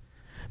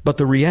 But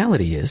the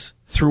reality is,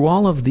 through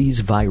all of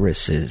these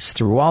viruses,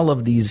 through all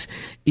of these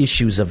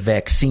issues of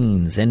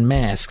vaccines and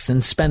masks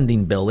and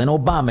spending bill and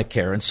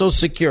Obamacare and Social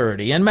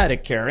Security and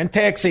Medicare and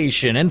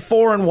taxation and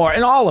foreign war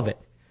and all of it,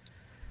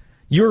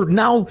 you're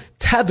now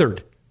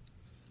tethered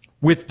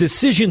with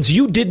decisions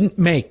you didn't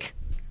make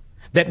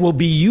that will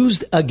be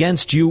used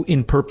against you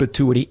in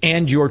perpetuity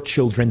and your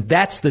children.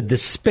 That's the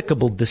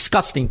despicable,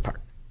 disgusting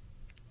part.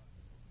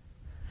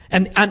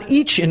 And on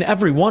each and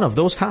every one of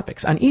those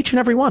topics, on each and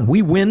every one,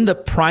 we win the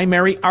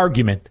primary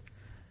argument.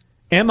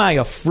 Am I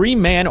a free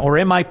man or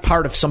am I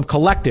part of some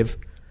collective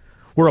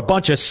where a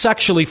bunch of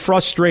sexually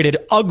frustrated,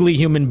 ugly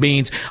human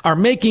beings are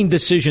making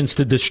decisions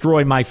to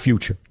destroy my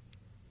future?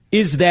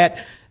 Is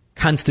that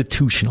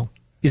constitutional?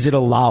 Is it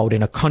allowed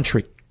in a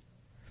country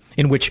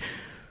in which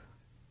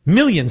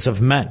millions of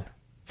men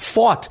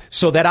fought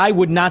so that I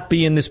would not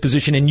be in this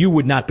position and you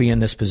would not be in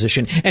this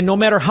position? And no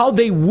matter how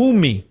they woo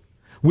me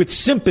with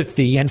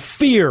sympathy and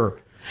fear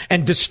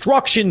and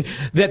destruction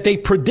that they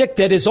predict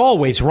that is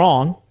always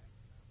wrong,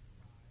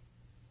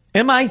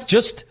 am I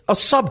just a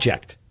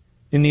subject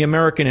in the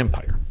American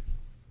empire?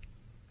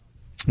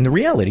 And the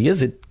reality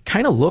is it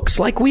kind of looks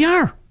like we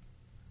are.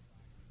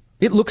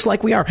 It looks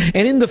like we are.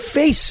 And in the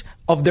face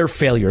of their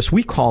failures,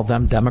 we call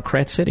them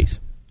Democrat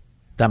cities,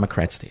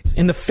 Democrat states.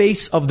 In the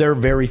face of their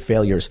very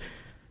failures,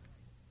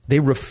 they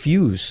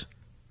refuse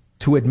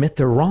to admit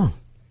they're wrong.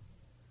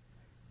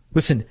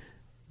 Listen,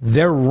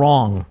 they're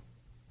wrong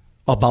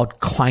about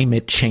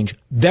climate change.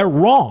 They're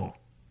wrong.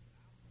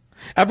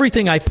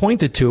 Everything I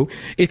pointed to,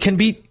 it can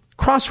be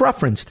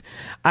cross-referenced.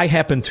 I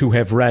happen to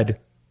have read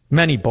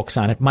many books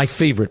on it. My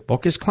favorite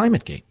book is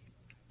ClimateGate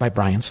by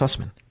Brian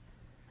Sussman.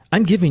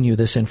 I'm giving you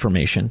this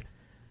information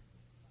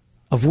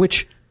of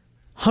which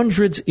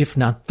hundreds, if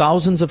not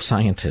thousands of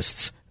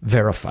scientists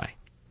verify.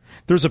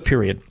 There's a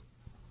period,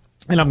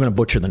 and I'm going to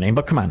butcher the name,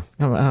 but come on,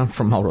 I'm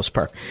from Melrose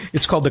Park.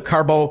 It's called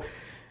the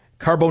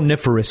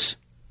Carboniferous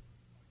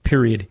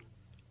period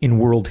in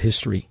world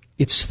history.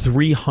 It's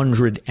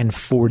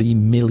 340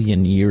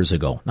 million years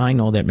ago. Now, I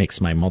know that makes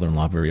my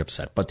mother-in-law very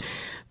upset, but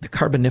the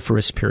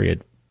Carboniferous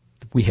period,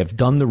 we have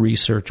done the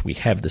research, we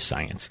have the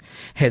science,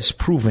 has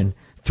proven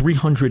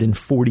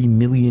 340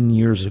 million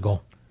years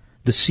ago,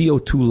 the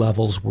CO2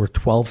 levels were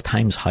 12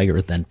 times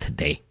higher than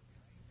today.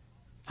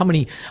 How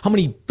many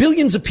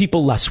billions of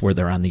people less were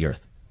there on the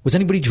earth? Was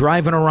anybody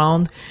driving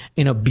around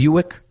in a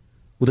Buick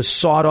with a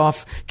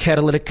sawed-off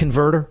catalytic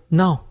converter?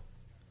 No.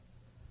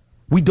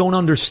 We don't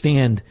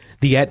understand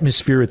the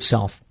atmosphere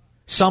itself.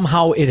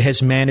 Somehow it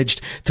has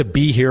managed to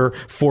be here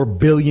for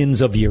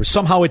billions of years.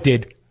 Somehow it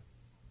did.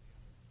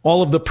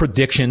 All of the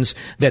predictions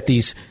that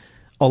these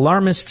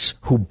alarmists,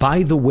 who,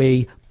 by the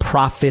way,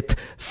 profit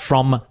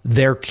from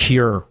their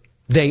cure,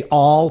 they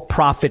all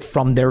profit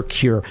from their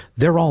cure.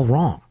 They're all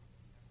wrong.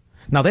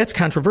 Now, that's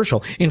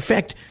controversial. In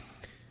fact,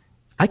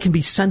 I can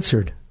be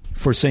censored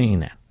for saying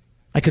that.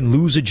 I can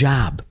lose a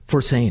job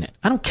for saying it.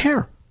 I don't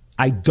care.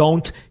 I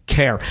don't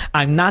care.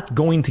 I'm not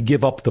going to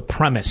give up the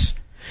premise.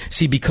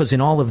 See, because in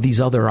all of these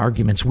other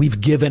arguments,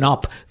 we've given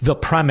up the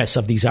premise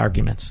of these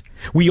arguments.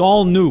 We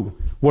all knew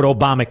what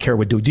Obamacare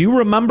would do. Do you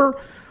remember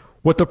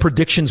what the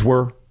predictions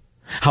were?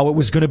 How it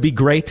was going to be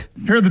great?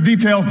 Here are the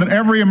details that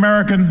every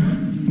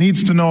American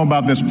needs to know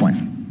about this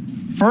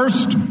plan.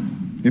 First,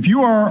 if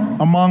you are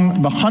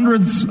among the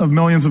hundreds of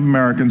millions of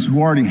Americans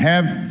who already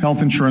have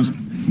health insurance,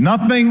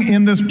 nothing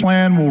in this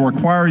plan will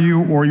require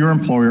you or your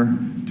employer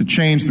to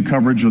change the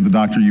coverage of the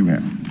doctor you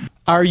have.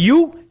 Are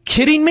you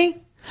kidding me?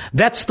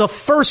 That's the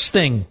first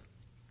thing,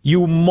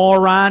 you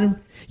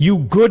moron. You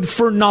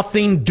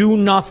good-for-nothing,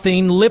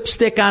 do-nothing,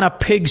 lipstick on a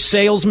pig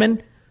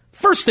salesman.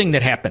 First thing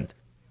that happened.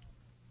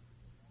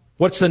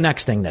 What's the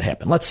next thing that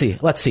happened? Let's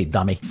see,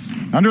 dummy.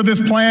 Under this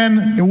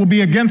plan, it will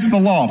be against the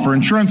law for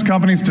insurance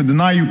companies to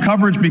deny you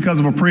coverage because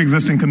of a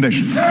pre-existing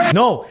condition.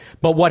 No,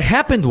 but what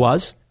happened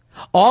was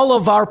all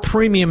of our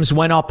premiums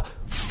went up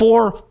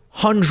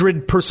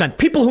 400%.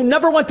 People who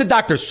never went to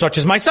doctors, such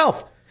as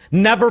myself,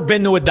 never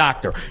been to a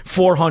doctor,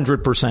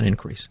 400%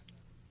 increase.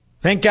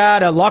 Thank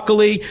God,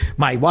 luckily,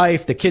 my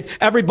wife, the kid,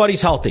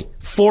 everybody's healthy.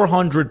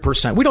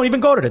 400%. We don't even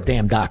go to the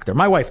damn doctor.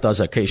 My wife does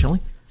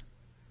occasionally.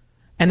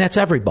 And that's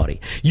everybody.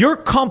 Your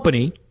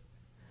company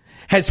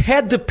has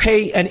had to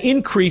pay an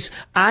increase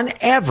on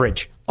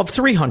average of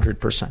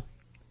 300%.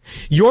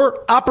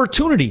 Your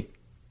opportunity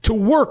to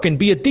work and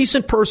be a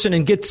decent person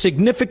and get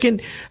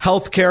significant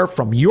health care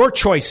from your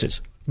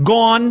choices,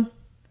 gone.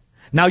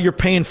 Now you're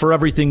paying for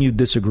everything you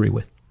disagree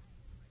with.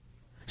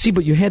 See,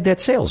 but you had that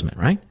salesman,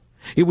 right?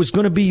 It was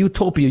going to be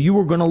utopia. You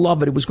were going to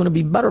love it. It was going to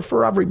be better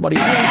for everybody.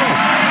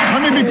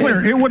 Let me be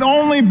clear. It would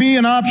only be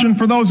an option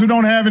for those who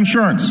don't have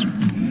insurance.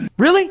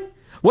 Really?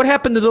 What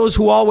happened to those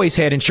who always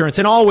had insurance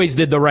and always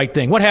did the right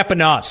thing? What happened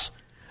to us?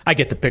 I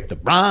get to pick the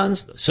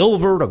bronze, the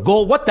silver, the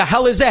gold. What the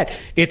hell is that?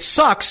 It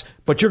sucks,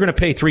 but you're going to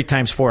pay 3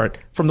 times for it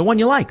from the one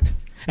you liked.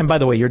 And by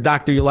the way, your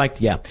doctor you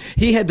liked, yeah.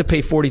 He had to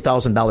pay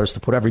 $40,000 to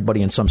put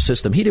everybody in some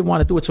system. He didn't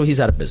want to do it, so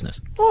he's out of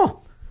business. Oh,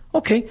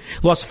 okay.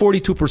 Lost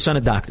 42%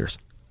 of doctors.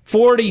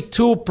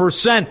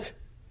 42%.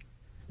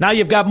 Now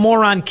you've got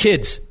moron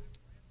kids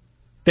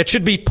that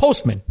should be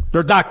postmen.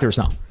 They're doctors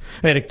now.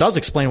 And it does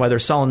explain why they're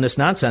selling this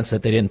nonsense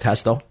that they didn't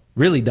test, though.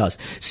 Really does.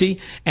 See,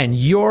 and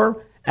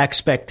your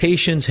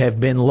expectations have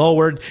been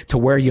lowered to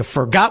where you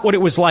forgot what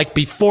it was like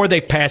before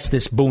they passed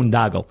this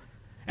boondoggle.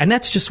 And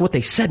that's just what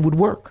they said would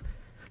work.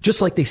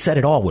 Just like they said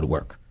it all would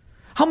work.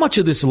 How much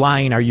of this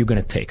lying are you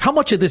going to take? How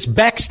much of this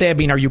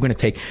backstabbing are you going to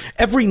take?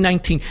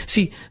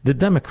 See, the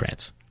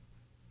Democrats,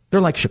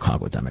 they're like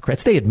Chicago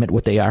Democrats. They admit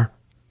what they are.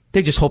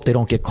 They just hope they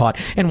don't get caught.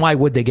 And why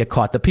would they get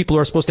caught? The people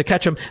who are supposed to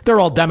catch them, they're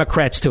all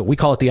Democrats too. We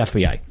call it the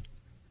FBI.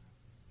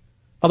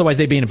 Otherwise,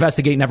 they'd be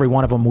investigating every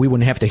one of them. We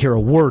wouldn't have to hear a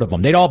word of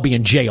them. They'd all be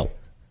in jail.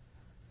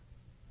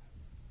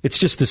 It's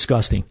just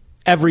disgusting.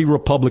 Every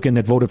Republican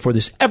that voted for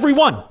this,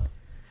 everyone,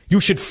 you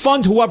should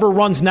fund whoever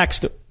runs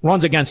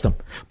against them.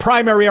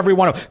 Primary every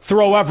one of them.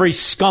 Throw every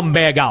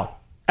scumbag out.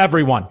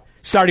 Everyone.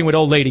 Starting with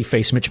old lady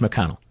face Mitch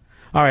McConnell.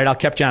 All right, I'll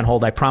keep you on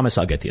hold. I promise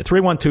I'll get to you.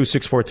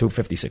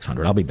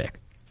 312-642-5600. I'll be back.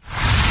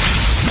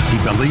 He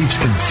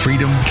believes in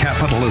freedom,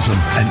 capitalism,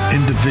 and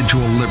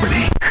individual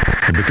liberty.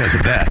 And because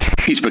of that,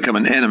 he's become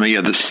an enemy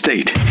of the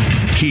state.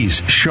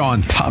 He's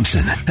Sean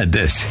Thompson, and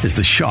this is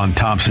The Sean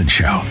Thompson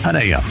Show on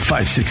AM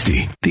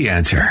 560. The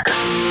Answer.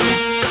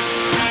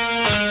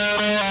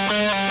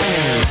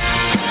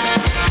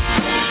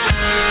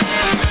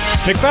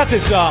 Macbeth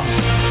is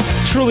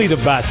truly the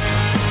best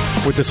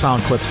with the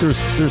sound clips.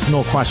 There's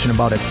no question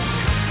about it.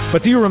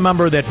 But do you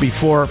remember that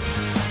before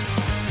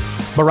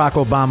Barack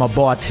Obama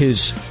bought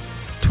his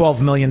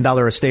 $12 million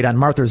estate on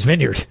Martha's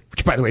Vineyard,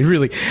 which, by the way,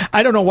 really,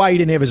 I don't know why he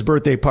didn't have his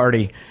birthday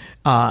party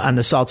on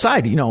the south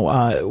side. You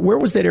know, where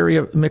was that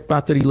area,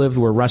 Macbeth, that he lived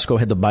where Resco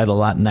had to buy the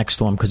lot next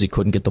to him because he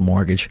couldn't get the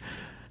mortgage?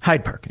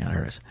 Hyde Park. Yeah,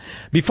 there it is.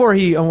 Before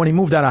when he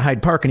moved out of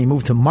Hyde Park and he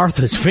moved to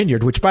Martha's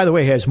Vineyard, which, by the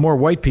way, has more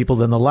white people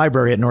than the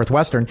library at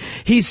Northwestern,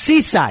 he's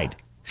seaside.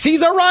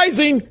 Seas are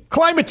rising.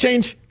 Climate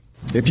change.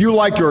 If you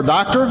like your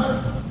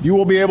doctor, you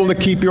will be able to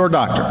keep your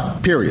doctor,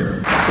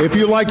 period. If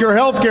you like your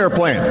health care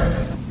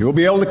plan, you will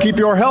be able to keep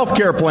your health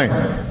care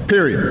plan,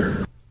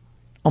 period.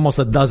 Almost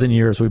a dozen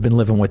years we've been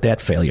living with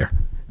that failure.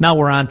 Now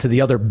we're on to the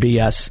other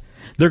BS.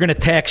 They're going to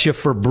tax you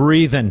for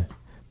breathing.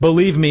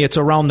 Believe me, it's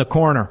around the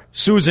corner.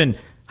 Susan,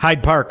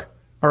 Hyde Park,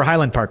 or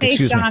Highland Park,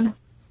 excuse me. How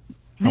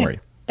are you?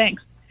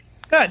 Thanks.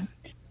 Good.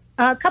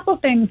 A couple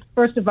of things.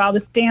 First of all,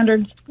 the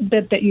standards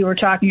bit that you were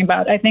talking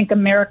about. I think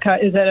America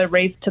is at a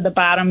race to the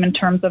bottom in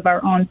terms of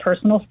our own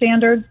personal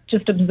standards.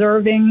 Just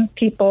observing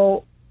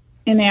people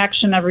in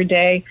action every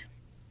day.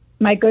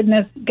 My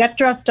goodness, get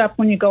dressed up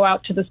when you go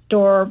out to the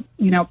store.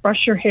 You know,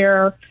 brush your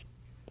hair.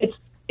 It's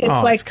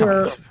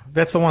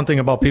that's the one thing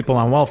about people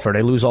on welfare.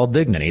 They lose all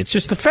dignity. It's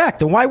just a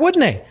fact. And why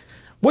wouldn't they?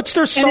 What's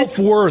their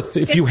self-worth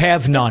if you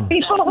have none?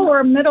 People who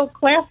are middle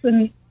class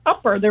and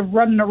upper, they're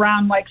running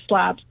around like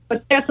slobs.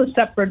 But that's a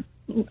separate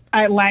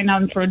line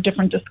item for a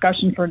different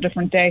discussion for a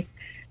different day.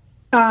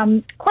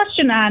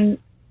 Question on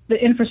the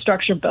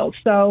infrastructure bill.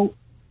 So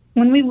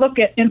when we look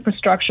at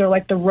infrastructure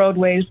like the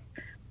roadways,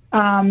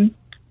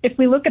 if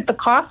we look at the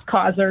cost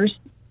causers,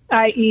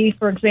 i.e.,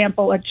 for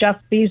example, like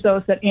Jeff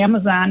Bezos at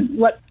Amazon,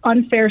 what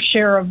unfair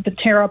share of the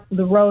tear up of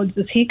the roads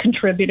is he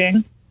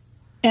contributing?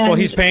 And well,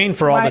 he's paying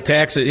for all the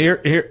taxes.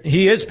 Here,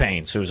 he is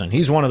paying, Susan.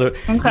 He's one of the.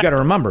 Okay. You got to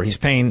remember, he's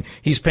paying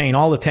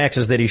all the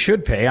taxes that he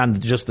should pay on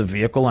just the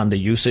vehicle, on the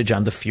usage,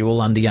 on the fuel,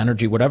 on the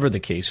energy, whatever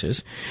the case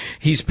is.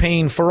 He's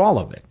paying for all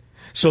of it.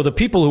 So the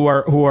people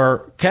who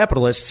are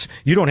capitalists,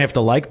 you don't have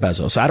to like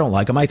Bezos. I don't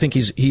like him. I think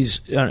he's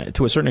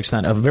to a certain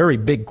extent a very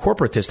big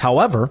corporatist.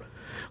 However,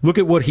 look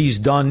at what he's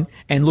done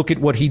and look at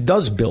what he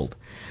does build.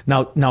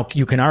 Now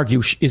you can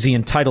argue, is he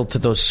entitled to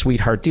those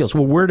sweetheart deals?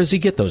 Well, where does he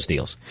get those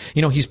deals?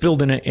 You know, he's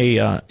building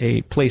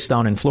a place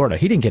down in Florida.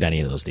 He didn't get any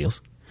of those deals.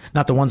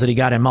 Not the ones that he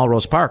got in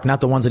Melrose Park,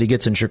 not the ones that he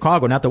gets in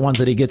Chicago, not the ones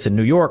that he gets in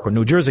New York or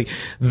New Jersey.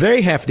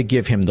 They have to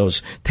give him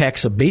those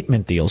tax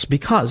abatement deals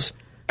because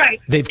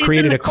they've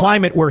created a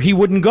climate where he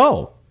wouldn't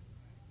go.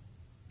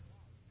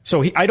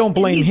 So I don't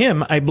blame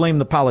him. I blame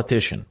the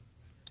politician.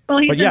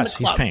 Well, but yes,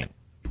 he's paying.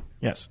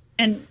 Yes.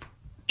 And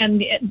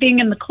and being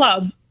in the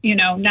club,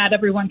 not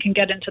everyone can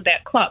get into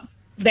that club.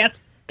 That's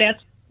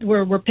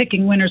where we're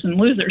picking winners and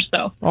losers,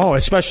 though. Oh,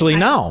 especially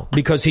now,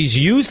 because he's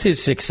used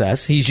his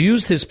success, he's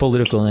used his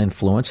political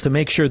influence to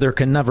make sure there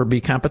can never be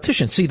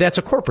competition. See, that's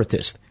a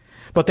corporatist.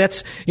 But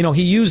that's,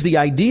 he used the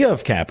idea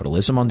of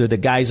capitalism under the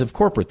guise of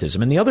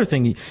corporatism. And the other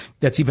thing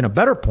that's even a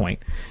better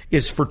point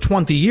is for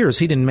 20 years,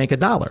 he didn't make a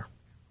dollar.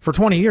 For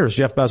 20 years,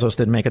 Jeff Bezos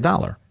didn't make a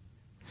dollar.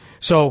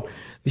 So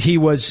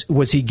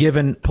was he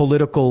given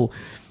political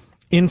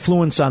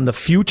influence on the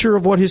future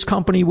of what his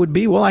company would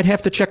be? Well, I'd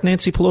have to check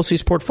Nancy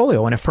Pelosi's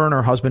portfolio. And if her and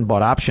her husband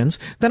bought options,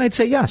 then I'd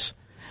say yes.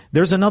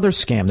 There's another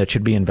scam that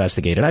should be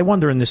investigated. I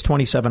wonder in this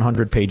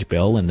 2,700-page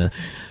bill and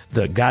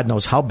the God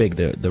knows how big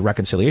the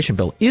reconciliation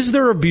bill, is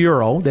there a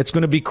bureau that's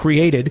going to be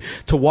created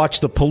to watch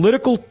the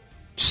political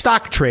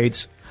stock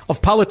trades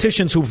of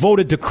politicians who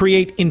voted to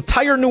create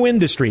entire new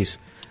industries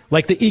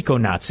like the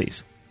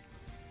eco-Nazis?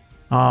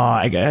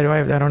 I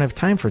don't have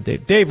time for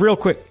Dave. Dave, real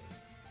quick.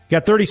 You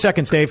got 30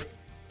 seconds, Dave.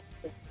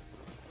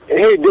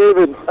 Hey,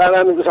 David.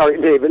 I'm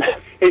sorry, David.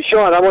 Hey,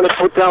 Sean, I want to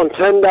put down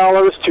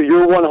 $10 to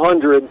your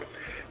 100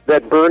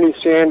 that Bernie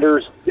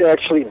Sanders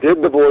actually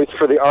did the voice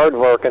for the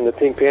Aardvark on the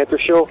Pink Panther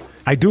show.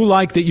 I do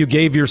like that you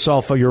gave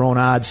yourself your own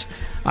odds.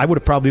 I would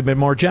have probably been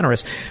more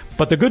generous.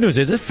 But the good news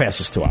is it's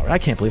fastest 2 hours. I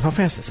can't believe how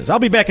fast this is. I'll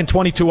be back in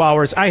 22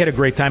 hours. I had a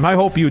great time. I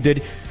hope you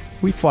did.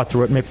 We fought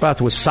through it. McBath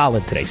was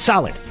solid today.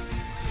 Solid.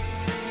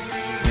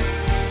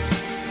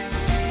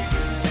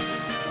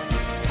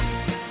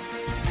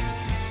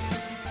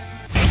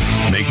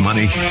 Make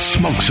money,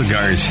 smoke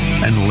cigars,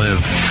 and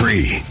live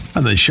free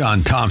on The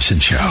Sean Thompson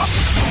Show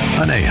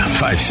on AM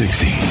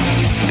 560.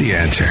 The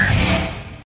Answer.